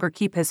no longer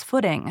keep his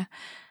footing,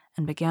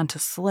 and began to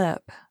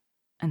slip,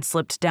 and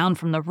slipped down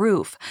from the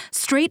roof,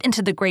 straight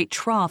into the great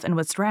trough, and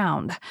was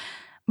drowned.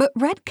 But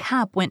Red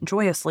Cap went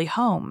joyously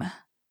home,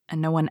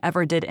 and no one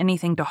ever did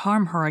anything to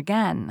harm her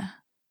again.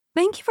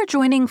 Thank you for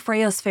joining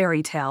Freya's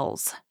Fairy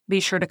Tales. Be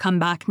sure to come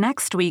back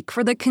next week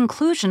for the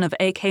conclusion of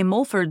A.K.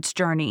 Mulford's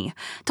journey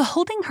to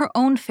holding her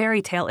own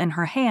fairy tale in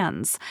her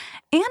hands,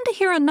 and to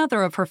hear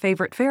another of her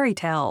favorite fairy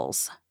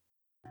tales.